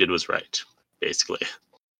that what you did was right, basically.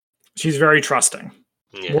 She's very trusting.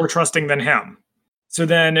 Yeah. More trusting than him. So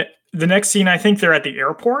then the next scene, I think they're at the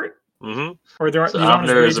airport. Or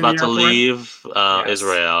Avner is about to leave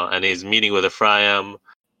Israel, and he's meeting with Ephraim.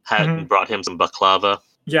 Had brought him some baklava.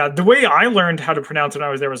 Yeah, the way I learned how to pronounce it when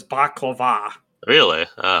I was there was baklava. Really?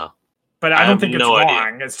 Oh. But I don't think it's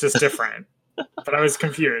wrong. It's just different. But I was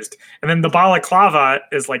confused. And then the balaclava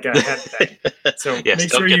is like a head thing. So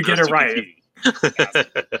make sure you get it right.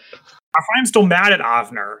 Ephraim's still mad at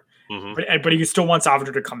Avner, but he still wants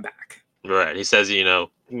Avner to come back. Right. He says,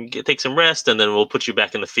 take some rest, and then we'll put you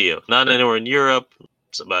back in the field. Not anywhere in Europe,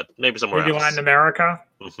 but maybe somewhere else. Maybe Latin America?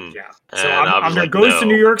 Yeah. So Avner goes to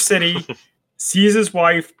New York City, sees his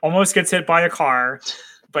wife, almost gets hit by a car,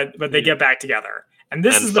 but they get back together. And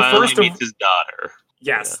this is the first of his daughter.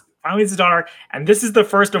 Yes. Yeah. Finally meets his daughter. And this is the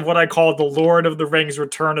first of what I call the Lord of the Rings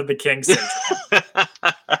Return of the King syndrome.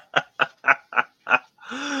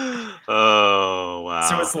 Oh, wow.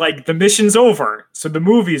 So it's like the mission's over. So the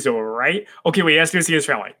movie's over, right? Okay, wait, he has to go see his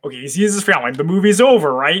family. Okay, he sees his family. The movie's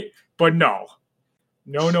over, right? But no.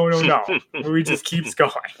 No. The movie just keeps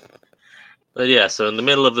going. But yeah, so in the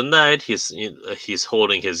middle of the night, he's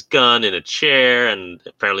holding his gun in a chair, and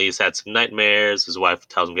apparently he's had some nightmares. His wife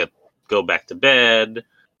tells him to go back to bed,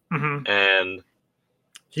 and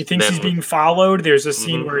he thinks he's being followed. There's a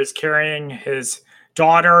scene where he's carrying his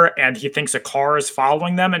daughter, and he thinks a car is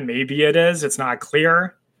following them, and maybe it is. It's not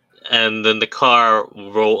clear. And then the car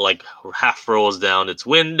half rolls down its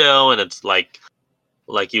window, and it's like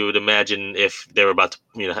you would imagine if they were about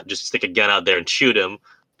to just stick a gun out there and shoot him.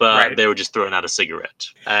 But they were just throwing out a cigarette.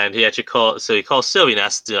 And he actually calls Sylvie and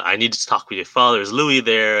asks, I need to talk with your father. Is Louis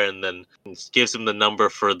there? And then gives him the number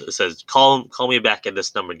says, call me back at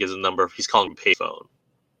this number. Gives him the number. He's calling a payphone.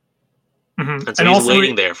 Mm-hmm. And so he's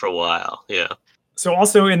waiting there for a while. Yeah. So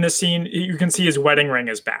also in this scene, you can see his wedding ring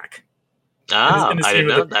is back. Ah, I didn't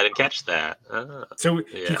know. I didn't catch that. So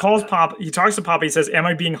he calls Pop. He talks to Papa. He says, "Am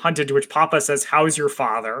I being hunted?" To which Papa says, "How's your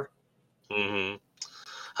father?" Mm-hmm.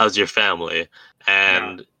 How's your family?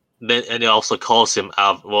 And then he also calls him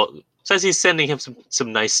out. Well, says he's sending him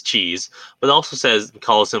some nice cheese, but also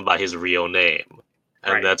calls him by his real name,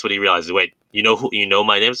 and that's when he realizes, wait, you know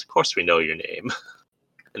my name? Of course we know your name.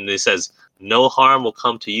 And he says, "No harm will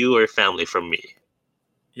come to you or your family from me."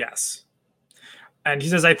 Yes. And he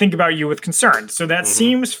says, "I think about you with concern." So that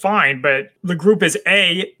seems fine, but the group is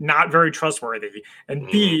A, not very trustworthy, and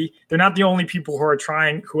B, they're not the only people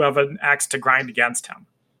who have an axe to grind against him.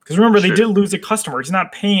 Because remember, they did lose a customer. He's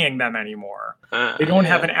not paying them anymore. They don't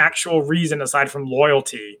have an actual reason aside from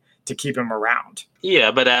loyalty to keep him around.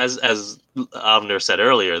 Yeah, but as Avner said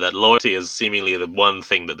earlier, that loyalty is seemingly the one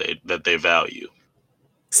thing that they value.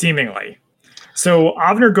 Seemingly. So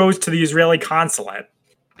Avner goes to the Israeli consulate,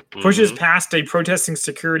 pushes past a protesting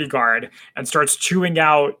security guard, and starts chewing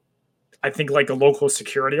out, I think, like a local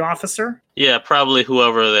security officer. Yeah, probably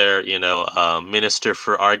whoever their, minister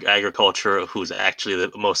for agriculture, who's actually the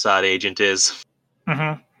Mossad agent is,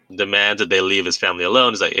 demands that they leave his family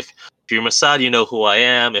alone. He's like, if you're Mossad, you know who I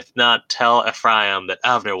am. If not, tell Ephraim that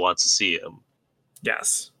Avner wants to see him.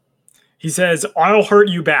 Yes. He says, "I'll hurt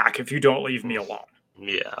you back if you don't leave me alone."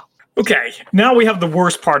 Yeah. Okay, now we have the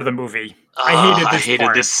worst part of the movie. I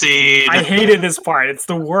hated this scene. I hated this part. It's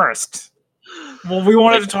the worst. Well, we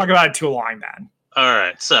wanted to talk about it too long, then. All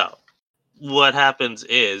right, so what happens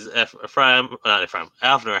is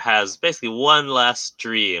Avner has basically one last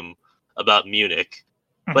dream about Munich,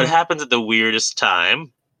 but it happens at the weirdest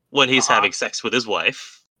time when he's having sex with his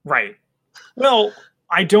wife. Right. Well,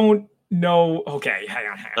 I don't know. Okay, hang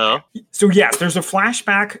on. So yes, there's a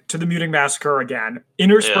flashback to the Munich massacre again,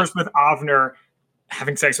 interspersed with Avner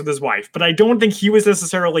having sex with his wife. But I don't think he was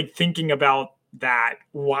necessarily thinking about that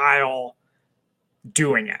while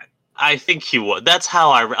doing it. I think he was. That's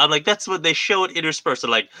how I'm like. That's what they show it interspersed,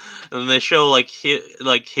 and they show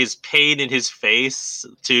his pain in his face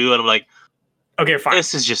too. And I'm like, okay, fine.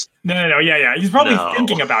 This is just no. Yeah. He's probably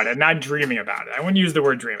thinking about it, not dreaming about it. I wouldn't use the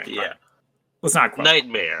word dreaming. Yeah. Let's not quote.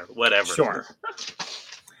 Nightmare, whatever. Sure.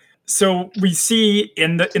 So we see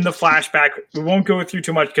in the flashback, we won't go through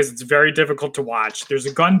too much because it's very difficult to watch. There's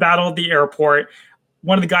a gun battle at the airport.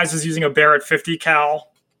 One of the guys is using a Barrett 50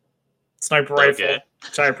 cal sniper rifle,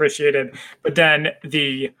 which I appreciated. But then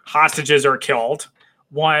the hostages are killed.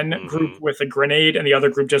 One group with a grenade and the other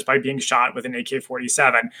group just by being shot with an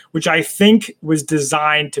AK-47, which I think was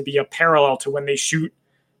designed to be a parallel to when they shoot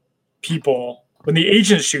people, when the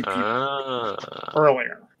agents shoot people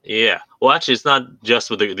earlier. Yeah. Well, actually, it's not just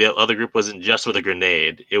with the other group wasn't just with a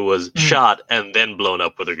grenade. It was shot and then blown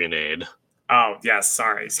up with a grenade. Oh, yes.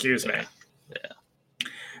 Sorry. Excuse me. Yeah.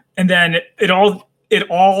 And then it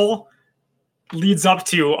all leads up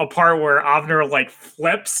to a part where Avner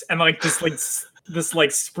flips and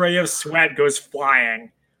this spray of sweat goes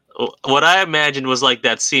flying. What I imagined was like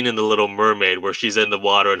that scene in The Little Mermaid where she's in the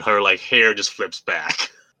water and her hair just flips back.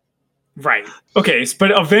 Right. Okay,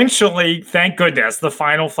 but eventually, thank goodness, the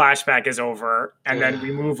final flashback is over, and then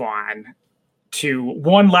we move on to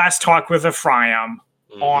one last talk with Ephraim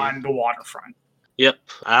on the waterfront. Yep.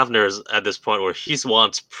 Avner's at this point where he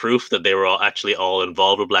wants proof that they were all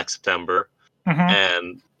involved with Black September.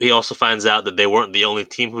 And he also finds out that they weren't the only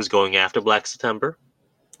team who was going after Black September.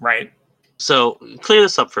 Right. So clear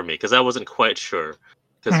this up for me, because I wasn't quite sure.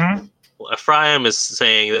 Because Ephraim is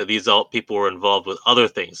saying that these people were involved with other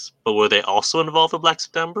things, but were they also involved with Black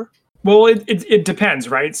September? Well, it depends,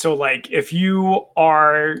 right? So, if you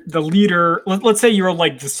are the leader, let's say you're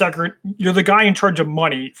you're the guy in charge of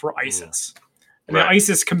money for ISIS. And then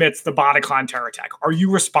ISIS commits the Bataclan terror attack. Are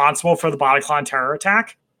you responsible for the Bataclan terror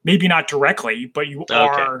attack? Maybe not directly, but you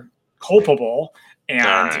are culpable,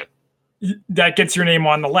 and that gets your name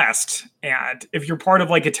on the list. And if you're part of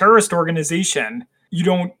a terrorist organization, you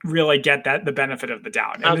don't really get the benefit of the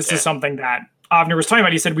doubt. And this is something that Avner was talking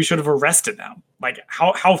about. He said we should have arrested them.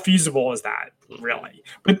 How feasible is that, really?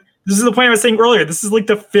 But this is the point I was saying earlier. This is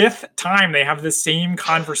the fifth time they have the same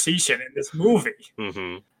conversation in this movie.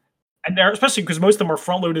 And especially because most of them are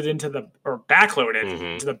front-loaded back-loaded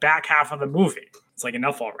into the back half of the movie. It's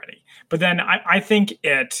enough already. But then I think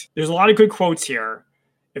there's a lot of good quotes here.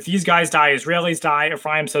 If these guys die, Israelis die.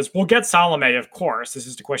 Ephraim says, we'll get Salome, of course. This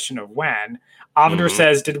is the question of when. Avner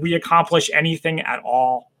says, did we accomplish anything at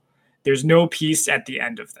all? There's no peace at the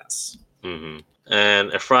end of this.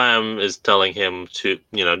 And Ephraim is telling him to,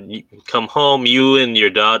 come home. You and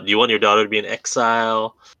your daughter, you want your daughter to be in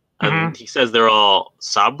exile. And he says they're all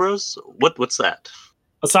Sabras? What's that?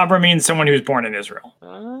 A Sabra means someone who's born in Israel.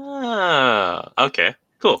 Ah, okay.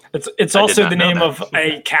 Cool. It's also the name of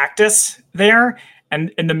a cactus there.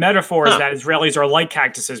 And the metaphor is that Israelis are like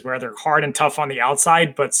cactuses, where they're hard and tough on the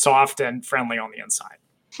outside, but soft and friendly on the inside.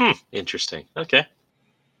 Interesting. Okay.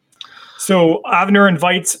 So Avner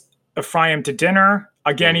invites Ephraim to dinner.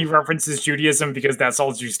 Again, he references Judaism because that's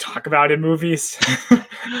all Jews talk about in movies.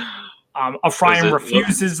 Ephraim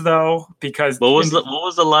refuses, though, because what was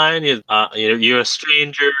the line? You're a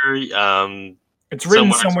stranger. It's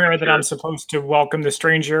written somewhere that I'm supposed to welcome the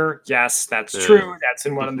stranger. Yes, that's true. That's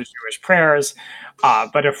in one of the Jewish prayers.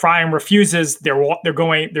 But Ephraim refuses. Their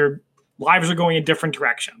lives are going in different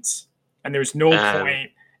directions, and there's no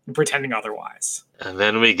point in pretending otherwise. And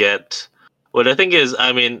then we get what I think is,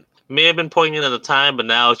 may have been poignant at the time, but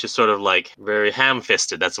now it's just sort of like very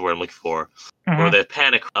ham-fisted. That's the word I'm looking for. Where they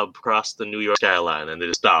panic across the New York skyline, and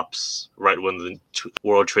it stops right when the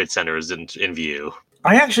World Trade Center is in view.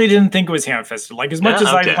 I actually didn't think it was ham-fisted. Like, as much as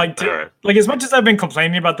I'd like to, as much as I've been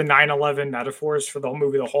complaining about the 9/11 metaphors for the whole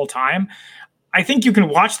movie the whole time, I think you can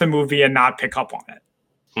watch the movie and not pick up on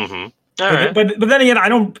it. But then again, I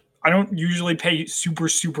don't usually pay super,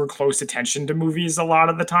 super close attention to movies a lot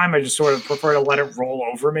of the time. I just sort of prefer to let it roll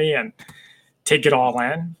over me and take it all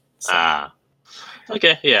in. So.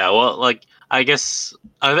 Okay. Yeah. Well, like, I guess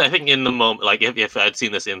I think in the moment, like if I'd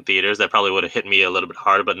seen this in theaters, that probably would have hit me a little bit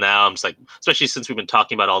harder. But now I'm just like, especially since we've been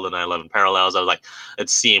talking about all the 9/11 parallels, I was like, it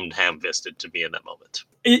seemed ham-fisted to me in that moment.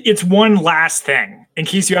 It's one last thing, in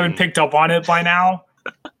case you haven't picked up on it by now.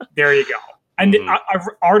 There you go. And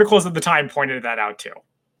articles at the time pointed that out too.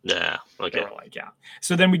 Yeah. Okay. They were like, yeah.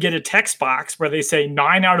 So then we get a text box where they say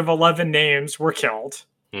 9 out of 11 names were killed.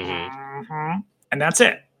 And that's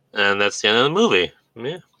it. And that's the end of the movie.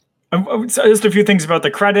 Yeah. So just a few things about the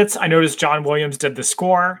credits. I noticed John Williams did the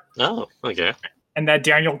score. Oh, okay. And that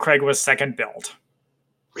Daniel Craig was second billed.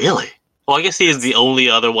 Really? Well, I guess he is the only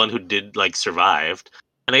other one who did survived.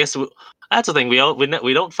 And I guess that's the thing. We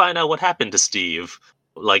don't find out what happened to Steve.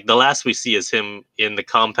 Like, the last we see is him in the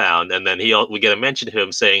compound, and then we get a mention of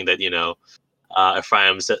him saying that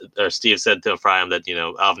Steve said to Ephraim that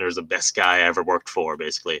Avner is the best guy I ever worked for,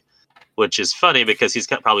 basically. Which is funny because he's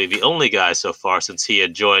probably the only guy so far since he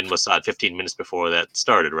had joined Mossad 15 minutes before that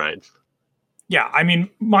started, right? Yeah,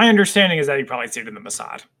 my understanding is that he probably stayed in the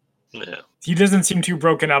Mossad. Yeah. He doesn't seem too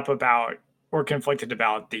broken up about or conflicted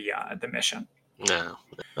about the mission. No.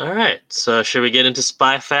 All right. So should we get into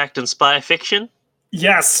spy fact and spy fiction?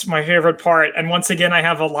 Yes, my favorite part. And once again, I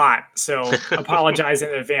have a lot, so apologize in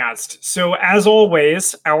advance. So as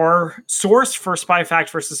always, our source for spy fact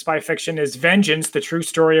versus spy fiction is Vengeance, the true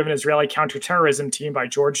story of an Israeli counterterrorism team by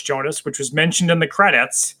George Jonas, which was mentioned in the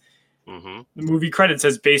credits. The movie credits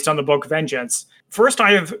says based on the book Vengeance. First,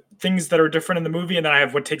 I have things that are different in the movie, and then I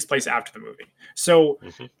have what takes place after the movie. So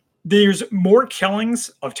there's more killings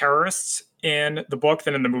of terrorists in the book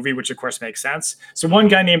than in the movie, which of course makes sense. So one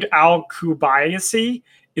guy named Al Kubayasi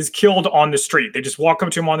is killed on the street. They just walk up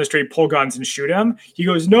to him on the street, pull guns, and shoot him. He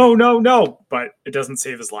goes, no, no, no, but it doesn't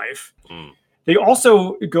save his life. They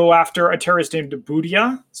also go after a terrorist named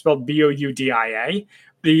Boudia, spelled Boudia.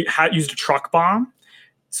 They used a truck bomb.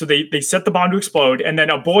 So they set the bomb to explode, and then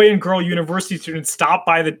a boy and girl university students stop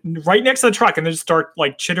by right next to the truck, and they just start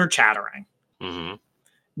chitter-chattering.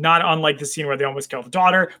 Not unlike the scene where they almost kill the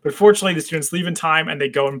daughter, but fortunately the students leave in time and they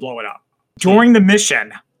go and blow it up. During the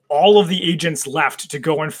mission, all of the agents left to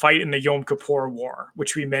go and fight in the Yom Kippur War,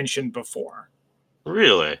 which we mentioned before.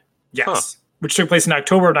 Really? Yes. Which took place in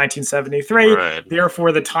October of 1973. Right.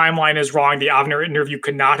 Therefore, the timeline is wrong. The Avner interview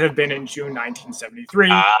could not have been in June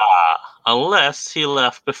 1973. Unless he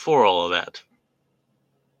left before all of that.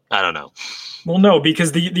 I don't know. Well, no,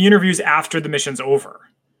 because the interview's after the mission's over.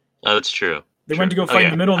 Oh, that's true. They went to go fight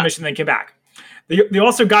in the middle of the mission and then came back. They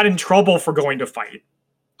also got in trouble for going to fight.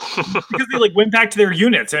 Because they went back to their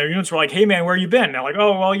units, and their units were like, hey man, where you been? And they're like,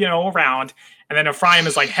 oh, well, around. And then Ephraim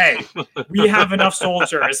is like, hey, we have enough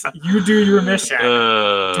soldiers. You do your mission.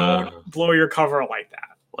 Don't blow your cover like that.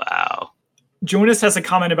 Wow. Jonas has a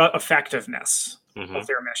comment about effectiveness of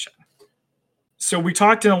their mission. So we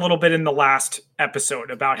talked in a little bit in the last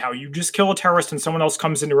episode about how you just kill a terrorist and someone else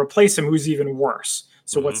comes in to replace him who's even worse.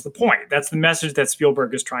 So what's the point? That's the message that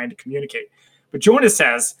Spielberg is trying to communicate. But Jonas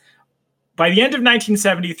says, by the end of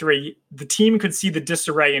 1973, the team could see the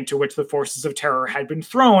disarray into which the forces of terror had been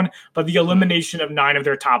thrown by the elimination of 9 of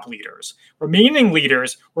their top leaders. Remaining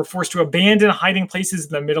leaders were forced to abandon hiding places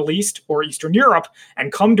in the Middle East or Eastern Europe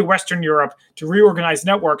and come to Western Europe to reorganize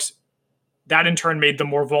networks. That in turn made them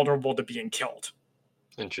more vulnerable to being killed.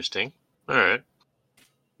 Interesting. All right.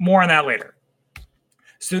 More on that later.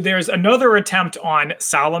 So there's another attempt on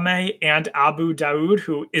Salome and Abu Daoud,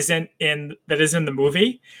 who isn't in the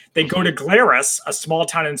movie. They go to Glarus, a small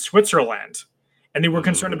town in Switzerland, and they were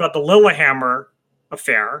concerned about the Lillehammer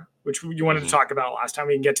affair, which you wanted to talk about last time.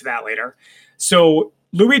 We can get to that later. So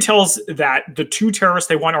Louis tells that the 2 terrorists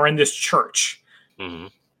they want are in this church.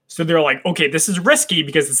 So they're like, okay, this is risky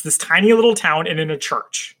because it's this tiny little town and in a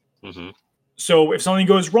church. So if something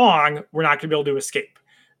goes wrong, we're not going to be able to escape.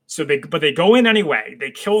 So they go in anyway.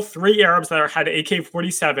 They kill 3 Arabs that had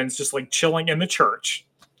AK-47s just like chilling in the church,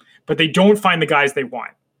 but they don't find the guys they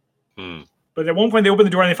want. But at one point they open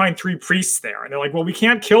the door and they find 3 priests there, and they're like, well, we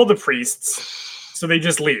can't kill the priests, so they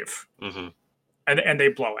just leave. And they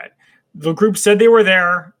blow it. The group said they were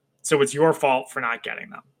there, so it's your fault for not getting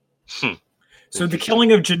them. So the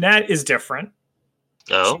killing of Jeanette is different.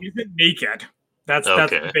 Oh, she isn't naked. That's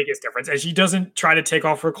the biggest difference. And she doesn't try to take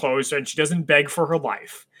off her clothes, and she doesn't beg for her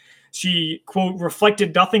life. She, quote,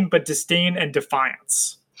 reflected nothing but disdain and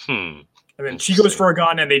defiance. And then she goes for a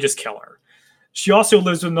gun and they just kill her. She also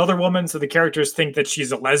lives with another woman, so the characters think that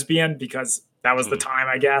she's a lesbian because that was the time,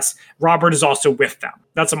 I guess. Robert is also with them.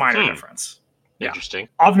 That's a minor difference. Interesting.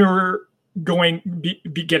 Avner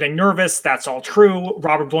getting nervous, that's all true.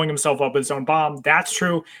 Robert blowing himself up with his own bomb, that's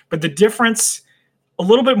true. But the difference, a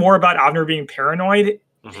little bit more about Avner being paranoid,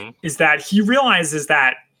 is that he realizes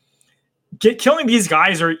that killing these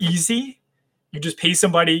guys are easy. You just pay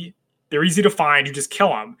somebody, they're easy to find, you just kill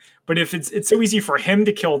them. But if it's so easy for him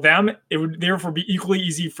to kill them, it would therefore be equally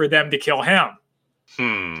easy for them to kill him.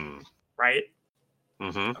 Right?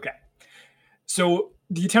 Okay. So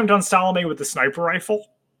the attempt on Salome with the sniper rifle,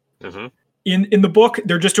 in the book,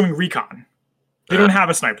 they're just doing recon. They don't have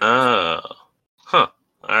a sniper rifle. All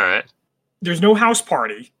right. There's no house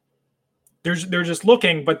party. They're just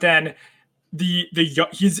looking, but then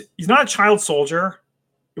he's not a child soldier.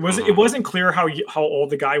 It wasn't clear how old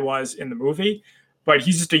the guy was in the movie, but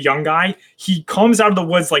he's just a young guy. He comes out of the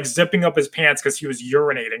woods like zipping up his pants because he was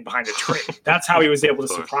urinating behind a tree. That's how he was able to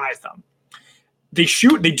surprise them. They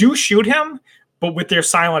do shoot him, but with their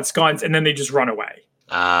silenced guns, and then they just run away.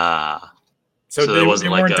 So they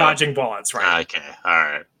weren't dodging bullets, right? Okay, all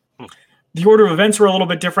right. The order of events were a little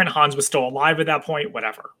bit different. Hans was still alive at that point,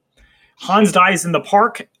 whatever. Hans dies in the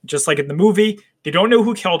park, just like in the movie. They don't know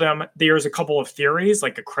who killed him. There's a couple of theories,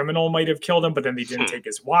 like a criminal might have killed him, but then they didn't take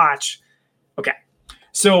his watch. Okay,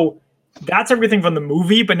 so that's everything from the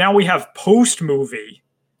movie, but now we have post-movie,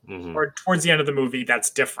 or towards the end of the movie, that's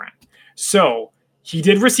different. So he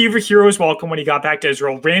did receive a hero's welcome when he got back to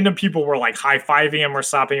Israel. Random people were like high-fiving him or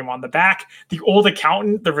slapping him on the back. The old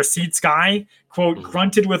accountant, the receipts guy, quote,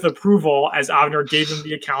 grunted with approval as Avner gave him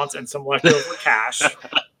the accounts and some leftover cash.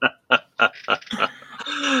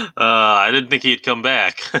 I didn't think he'd come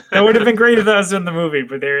back. That would have been great if that was in the movie,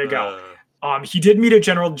 but there you go. He did meet a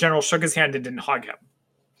general. General shook his hand and didn't hug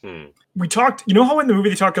him. We talked, you know how in the movie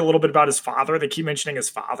they talk a little bit about his father? They keep mentioning his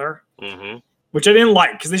father. Which I didn't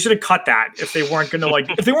like, because they should have cut that if they weren't going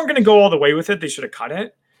to if they weren't going to go all the way with it, they should have cut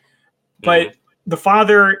it. But the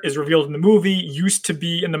father is revealed in the movie, used to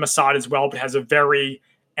be in the Mossad as well, but has a very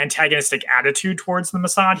antagonistic attitude towards the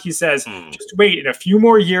Mossad. He says, just wait, in a few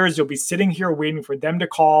more years, you'll be sitting here waiting for them to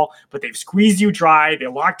call, but they've squeezed you dry. They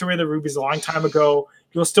locked away the rubies a long time ago.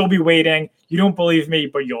 You'll still be waiting. You don't believe me,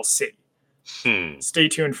 but you'll see. Stay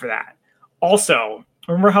tuned for that. Also,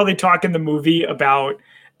 remember how they talk in the movie about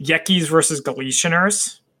Yekkis versus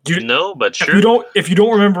Galicianers? No, but sure. If you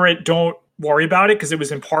don't remember it, don't worry about it, because it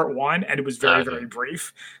was in part 1 and it was very, very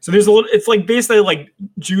brief. So there's it's like basically like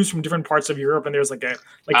Jews from different parts of Europe, and there's like a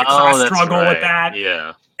class struggle with that.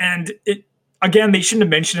 Yeah. And it, again, they shouldn't have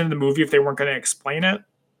mentioned it in the movie if they weren't going to explain it.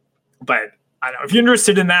 But I don't know. If you're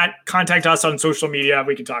interested in that, contact us on social media.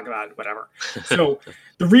 We can talk about it, whatever. So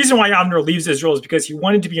the reason why Avner leaves Israel is because he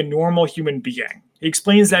wanted to be a normal human being. He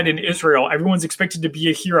explains that in Israel, everyone's expected to be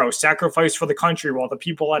a hero, sacrifice for the country, while the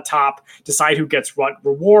people at top decide who gets what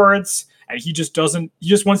rewards. And he just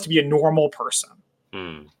wants to be a normal person.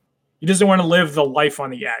 He doesn't want to live the life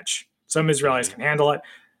on the edge. Some Israelis can handle it.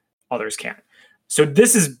 Others can't. So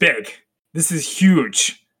this is big. This is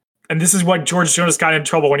huge. And this is what George Jonas got in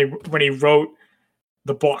trouble when he wrote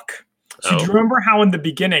the book. So do you remember how in the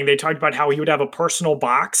beginning they talked about how he would have a personal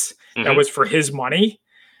box that was for his money?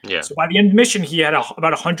 Yeah. So by the end of the mission, he had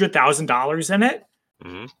about $100,000 in it.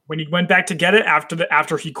 When he went back to get it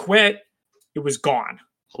after he quit, it was gone.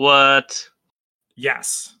 What?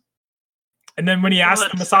 Yes. And then when he asked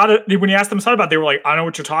the Mossad about it, they were like, I know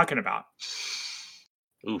what you're talking about.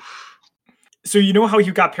 Oof. So you know how he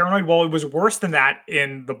got paranoid? Well, it was worse than that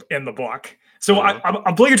in the book. So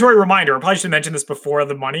obligatory reminder, I probably should mention this before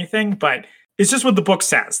the money thing, but It's just what the book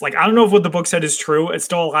says. Like, I don't know if what the book said is true. It's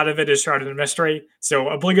still a lot of it is shrouded in mystery. So,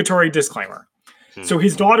 obligatory disclaimer. So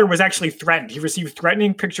his daughter was actually threatened. He received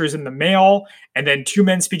threatening pictures in the mail, and then 2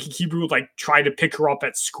 men speaking Hebrew like tried to pick her up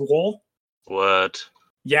at school. What?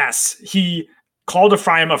 Yes, he called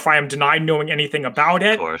Ephraim. Ephraim denied knowing anything about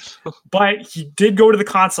it. Of course. But he did go to the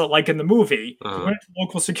consulate, like in the movie. He went to the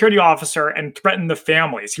local security officer and threatened the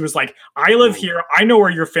families. He was like, I live here. I know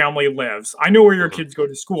where your family lives. I know where your kids go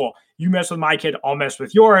to school. You mess with my kid, I'll mess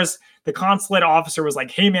with yours. The consulate officer was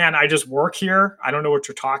like, hey, man, I just work here. I don't know what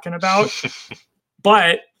you're talking about.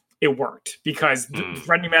 But it worked because the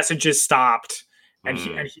threatening messages stopped and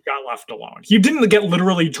he got left alone. He didn't get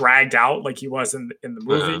literally dragged out like he was in the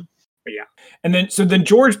movie. But yeah. And then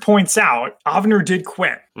George points out Avner did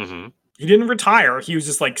quit. He didn't retire. He was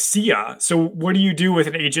just like, see ya. So what do you do with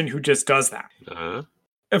an agent who just does that?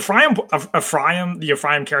 Ephraim, the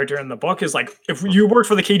Ephraim character in the book is like, if you worked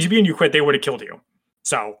for the KGB and you quit, they would have killed you.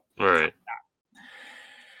 So right.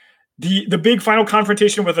 The big final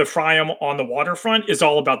confrontation with Ephraim on the waterfront is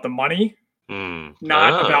all about the money,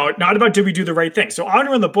 not about did we do the right thing. So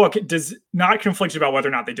Avner in the book does not conflict about whether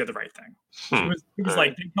or not they did the right thing. So it was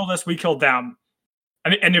like, they killed us, we killed them.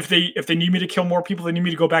 And if they need me to kill more people, they need me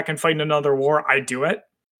to go back and fight in another war, I do it.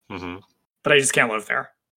 But I just can't live there.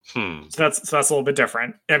 So that's a little bit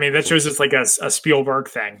different. I mean, that shows it's like a Spielberg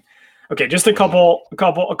thing. Okay, just a couple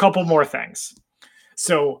more things.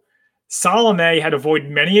 So Salome had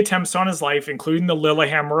avoided many attempts on his life, including the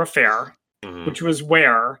Lillehammer affair, which was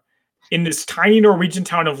where, in this tiny Norwegian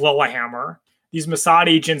town of Lillehammer, these Mossad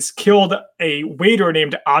agents killed a waiter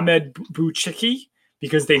named Ahmed Bouchiki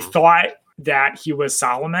because they thought that he was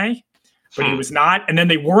Salome, but he was not. And then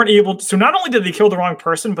they weren't able to. So not only did they kill the wrong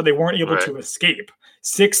person, but they weren't able to escape.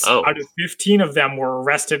 6 out of 15 of them were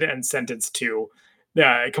arrested and sentenced to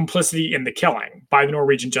complicity in the killing by the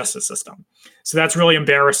Norwegian justice system. So that's really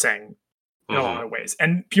embarrassing in a lot of ways.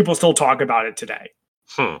 And people still talk about it today.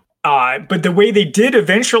 But the way they did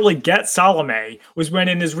eventually get Salome was when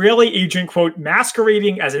an Israeli agent, quote,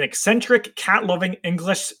 masquerading as an eccentric, cat-loving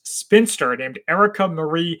English spinster named Erica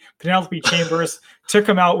Marie Penelope Chambers, took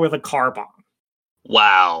him out with a car bomb.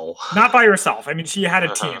 Wow. Not by herself. I mean, she had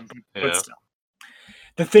a team, but still.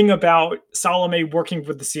 The thing about Salome working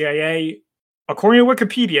with the CIA, according to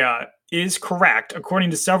Wikipedia, is correct.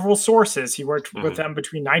 According to several sources, he worked with them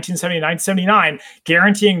between 1970 and 1979,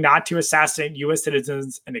 guaranteeing not to assassinate U.S.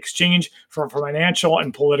 citizens in exchange for a financial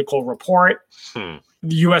and political report. The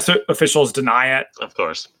U.S. officials deny it. Of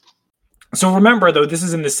course. So remember, though, this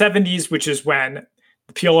is in the 70s, which is when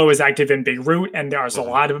the PLO is active in Beirut, and there's a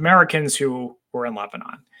lot of Americans who were in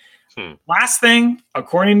Lebanon. Last thing,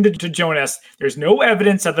 according to Jonas, there's no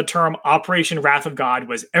evidence that the term Operation Wrath of God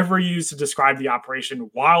was ever used to describe the operation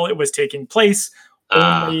while it was taking place,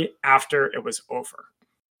 only after it was over.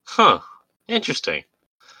 Interesting.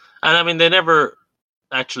 And I mean, they never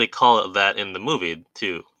actually call it that in the movie,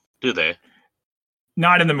 too, do they?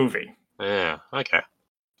 Not in the movie. Yeah, okay.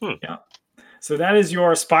 Yeah. So that is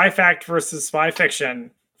your spy fact versus spy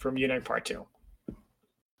fiction from Munich Part 2.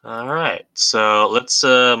 All right, so let's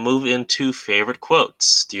move into favorite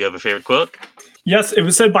quotes. Do you have a favorite quote? Yes, it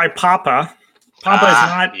was said by Papa. Papa is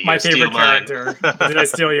not my favorite character. Did I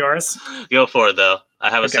steal yours? Go for it, though. I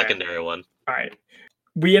have a secondary one. All right.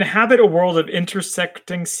 We inhabit a world of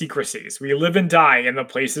intersecting secrecies. We live and die in the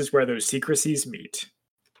places where those secrecies meet.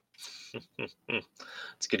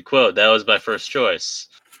 It's a good quote. That was my first choice.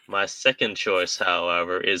 My second choice,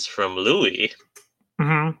 however, is from Louis,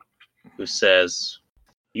 who says,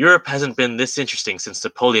 Europe hasn't been this interesting since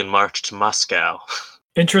Napoleon marched to Moscow.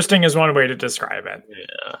 Interesting is one way to describe it.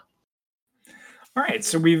 Yeah. All right,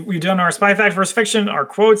 so we've done our spy fact versus fiction, our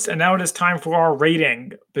quotes, and now it is time for our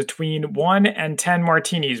rating between 1 and 10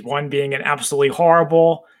 martinis. 1 being an absolutely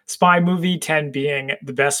horrible spy movie, 10 being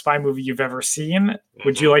the best spy movie you've ever seen.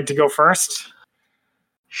 Would you like to go first?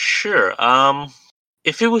 Sure.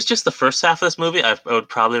 If it was just the first half of this movie, I would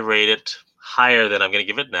probably rate it higher than I'm going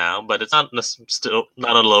to give it now, but it's still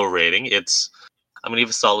not a low rating. I'm going to give it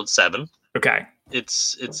a solid 7. Okay.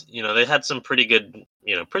 It's they had some pretty good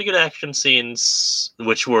action scenes,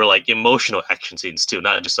 which were like emotional action scenes too,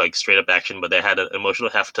 not just like straight up action, but they had an emotional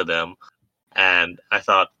heft to them. And I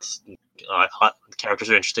thought the characters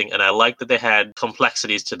were interesting, and I liked that they had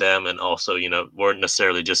complexities to them, and also weren't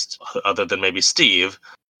necessarily just, other than maybe Steve,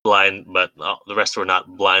 blind, but the rest were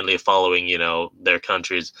not blindly following their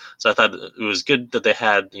countries. So I thought it was good that they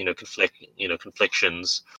had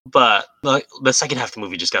conflictions, but the second half of the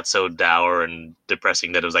movie just got so dour and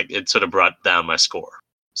depressing that it sort of brought down my score.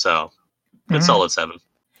 So good solid 7.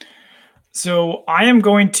 So I am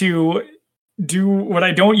going to do what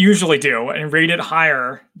I don't usually do and rate it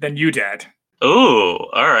higher than you did. Ooh,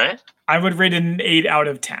 all right. I would rate it an 8 out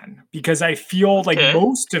of 10 because I feel like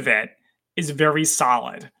most of it is very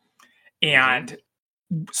solid. And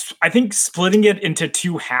I think splitting it into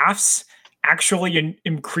two halves actually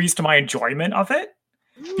increased my enjoyment of it.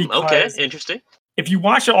 Okay, interesting. If you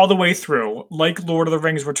watch it all the way through, like Lord of the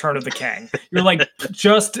Rings Return of the King, you're like,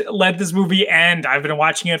 just let this movie end. I've been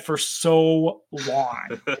watching it for so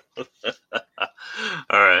long.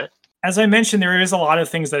 All right. As I mentioned, there is a lot of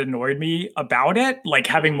things that annoyed me about it, like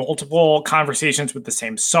having multiple conversations with the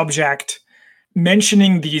same subject,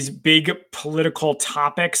 mentioning these big political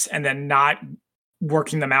topics and then not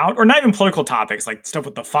working them out, or not even political topics, like stuff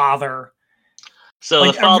with the father. So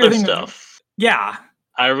like the father stuff. Yeah.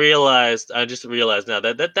 I just realized now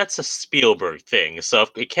that that's a Spielberg thing. So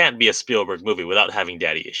it can't be a Spielberg movie without having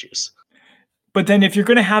daddy issues. But then if you're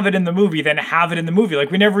going to have it in the movie, then have it in the movie.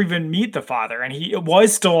 Like, we never even meet the father, and he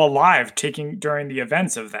was still alive during the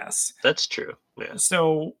events of this. That's true. Yeah.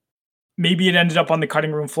 So maybe it ended up on the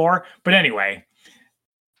cutting room floor. But anyway,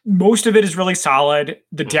 most of it is really solid.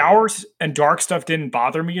 The dour and dark stuff didn't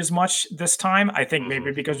bother me as much this time. I think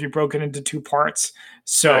maybe because we broke it into 2 parts.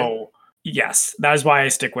 So yes, that is why I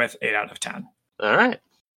stick with 8 out of 10. All right.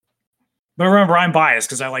 But remember, I'm biased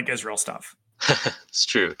because I like Israel stuff. It's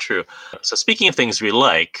true. So speaking of things we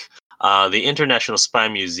like, the International Spy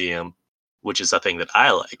Museum, which is a thing that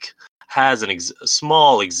I like, has a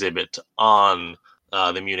small exhibit on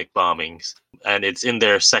the Munich bombings, and it's in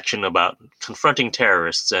their section about confronting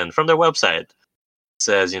terrorists. And from their website, it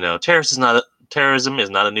says, terrorism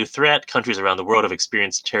is not a new threat. Countries around the world have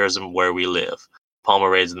experienced terrorism where we live.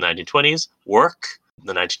 Palmer raids in the 1920s, work,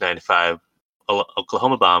 the 1995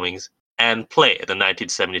 Oklahoma bombings, and play at the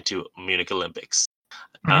 1972 Munich Olympics.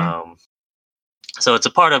 So it's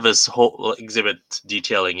a part of this whole exhibit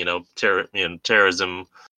detailing, terrorism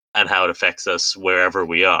and how it affects us wherever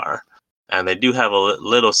we are. And they do have a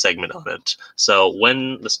little segment on it. So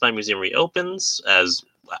when the Spy Museum reopens,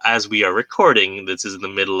 as we are recording, this is in the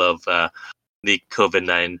middle of the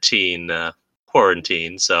COVID-19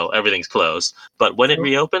 quarantine, so everything's closed. But when it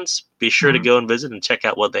reopens, be sure to go and visit and check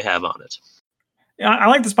out what they have on it. Yeah, I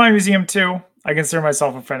like the Spy Museum too. I consider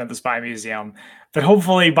myself a friend of the Spy Museum. But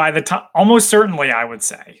hopefully by the time, almost certainly I would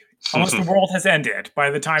say, unless the world has ended,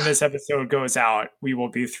 by the time this episode goes out, we will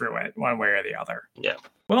be through it one way or the other. Yeah.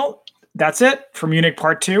 Well, that's it for Munich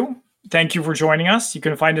Part 2. Thank you for joining us. You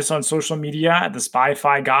can find us on social media at the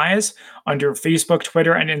Spy-Fi Guys under Facebook,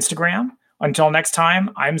 Twitter, and Instagram. Until next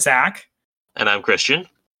time, I'm Zach. And I'm Christian.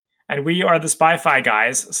 And we are the Spy-Fi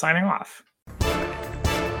Guys, signing off.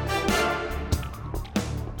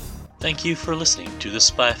 Thank you for listening to the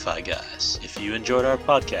Spy-Fi Guys. If you enjoyed our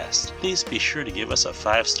podcast, please be sure to give us a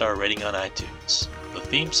 5-star rating on iTunes. The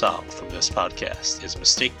theme song from this podcast is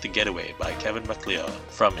Mistake the Getaway by Kevin MacLeod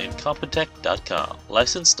from Incompetech.com,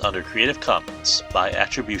 licensed under Creative Commons by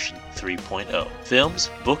Attribution 3.0. Films,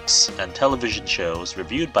 books, and television shows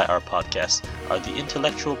reviewed by our podcast are the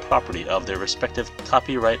intellectual property of their respective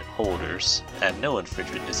copyright holders, and no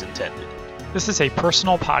infringement is intended. This is a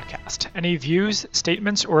personal podcast. Any views,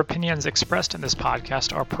 statements, or opinions expressed in this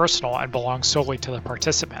podcast are personal and belong solely to the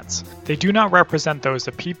participants. They do not represent those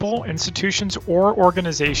of people, institutions, or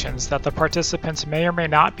organizations that the participants may or may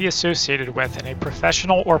not be associated with in a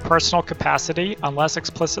professional or personal capacity unless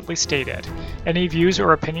explicitly stated. Any views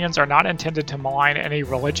or opinions are not intended to malign any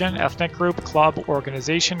religion, ethnic group, club,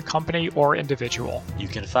 organization, company, or individual. You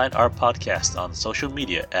can find our podcast on social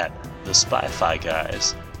media at The Spy-Fi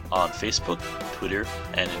Guys on Facebook, Twitter,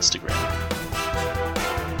 and Instagram.